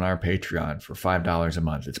this on our Patreon for $5 a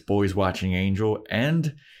month. It's Boys Watching Angel,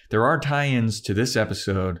 and there are tie-ins to this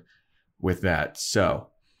episode with that. So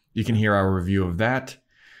you can hear our review of that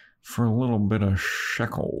for a little bit of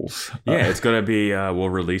shekels. Yeah, it's going to be, we're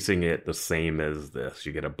releasing it the same as this.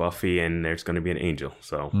 You get a Buffy and there's going to be an Angel.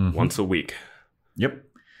 So once a week. Yep.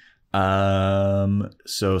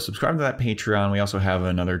 So subscribe to that Patreon. We also have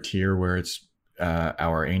another tier where it's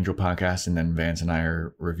our Angel podcast, and then Vance and I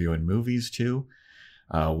are reviewing movies too.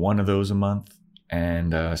 One of those a month.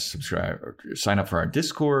 And subscribe or sign up for our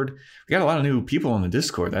Discord. We got a lot of new people on the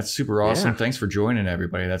Discord. That's super awesome. Yeah. Thanks for joining,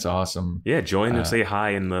 everybody. That's awesome. Yeah, join and say hi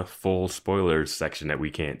in the full spoilers section that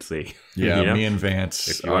we can't see. Yeah, you know? Me and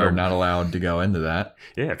Vance are not allowed to go into that.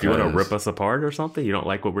 Yeah, if you want to rip us apart or something, you don't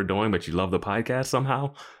like what we're doing, but you love the podcast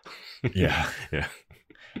somehow. Yeah. Yeah.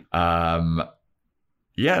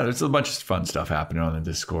 Yeah, there's a bunch of fun stuff happening on the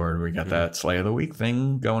Discord. We got that Slay of the Week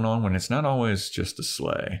thing going on when it's not always just a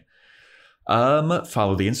slay.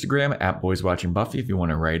 Follow the Instagram at BoysWatchingBuffy if you want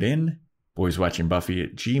to write in.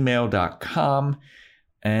 BoysWatchingBuffy@gmail.com.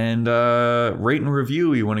 And rate and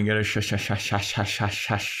review. You want to get a shout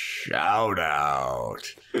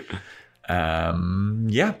out.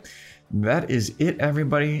 Yeah, that is it,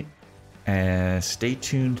 everybody. And stay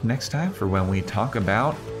tuned next time for when we talk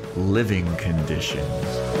about living conditions.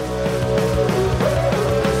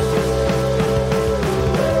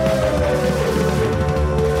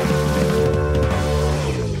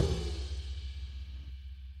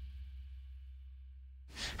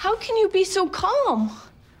 How can you be so calm?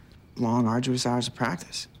 Long, arduous hours of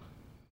practice.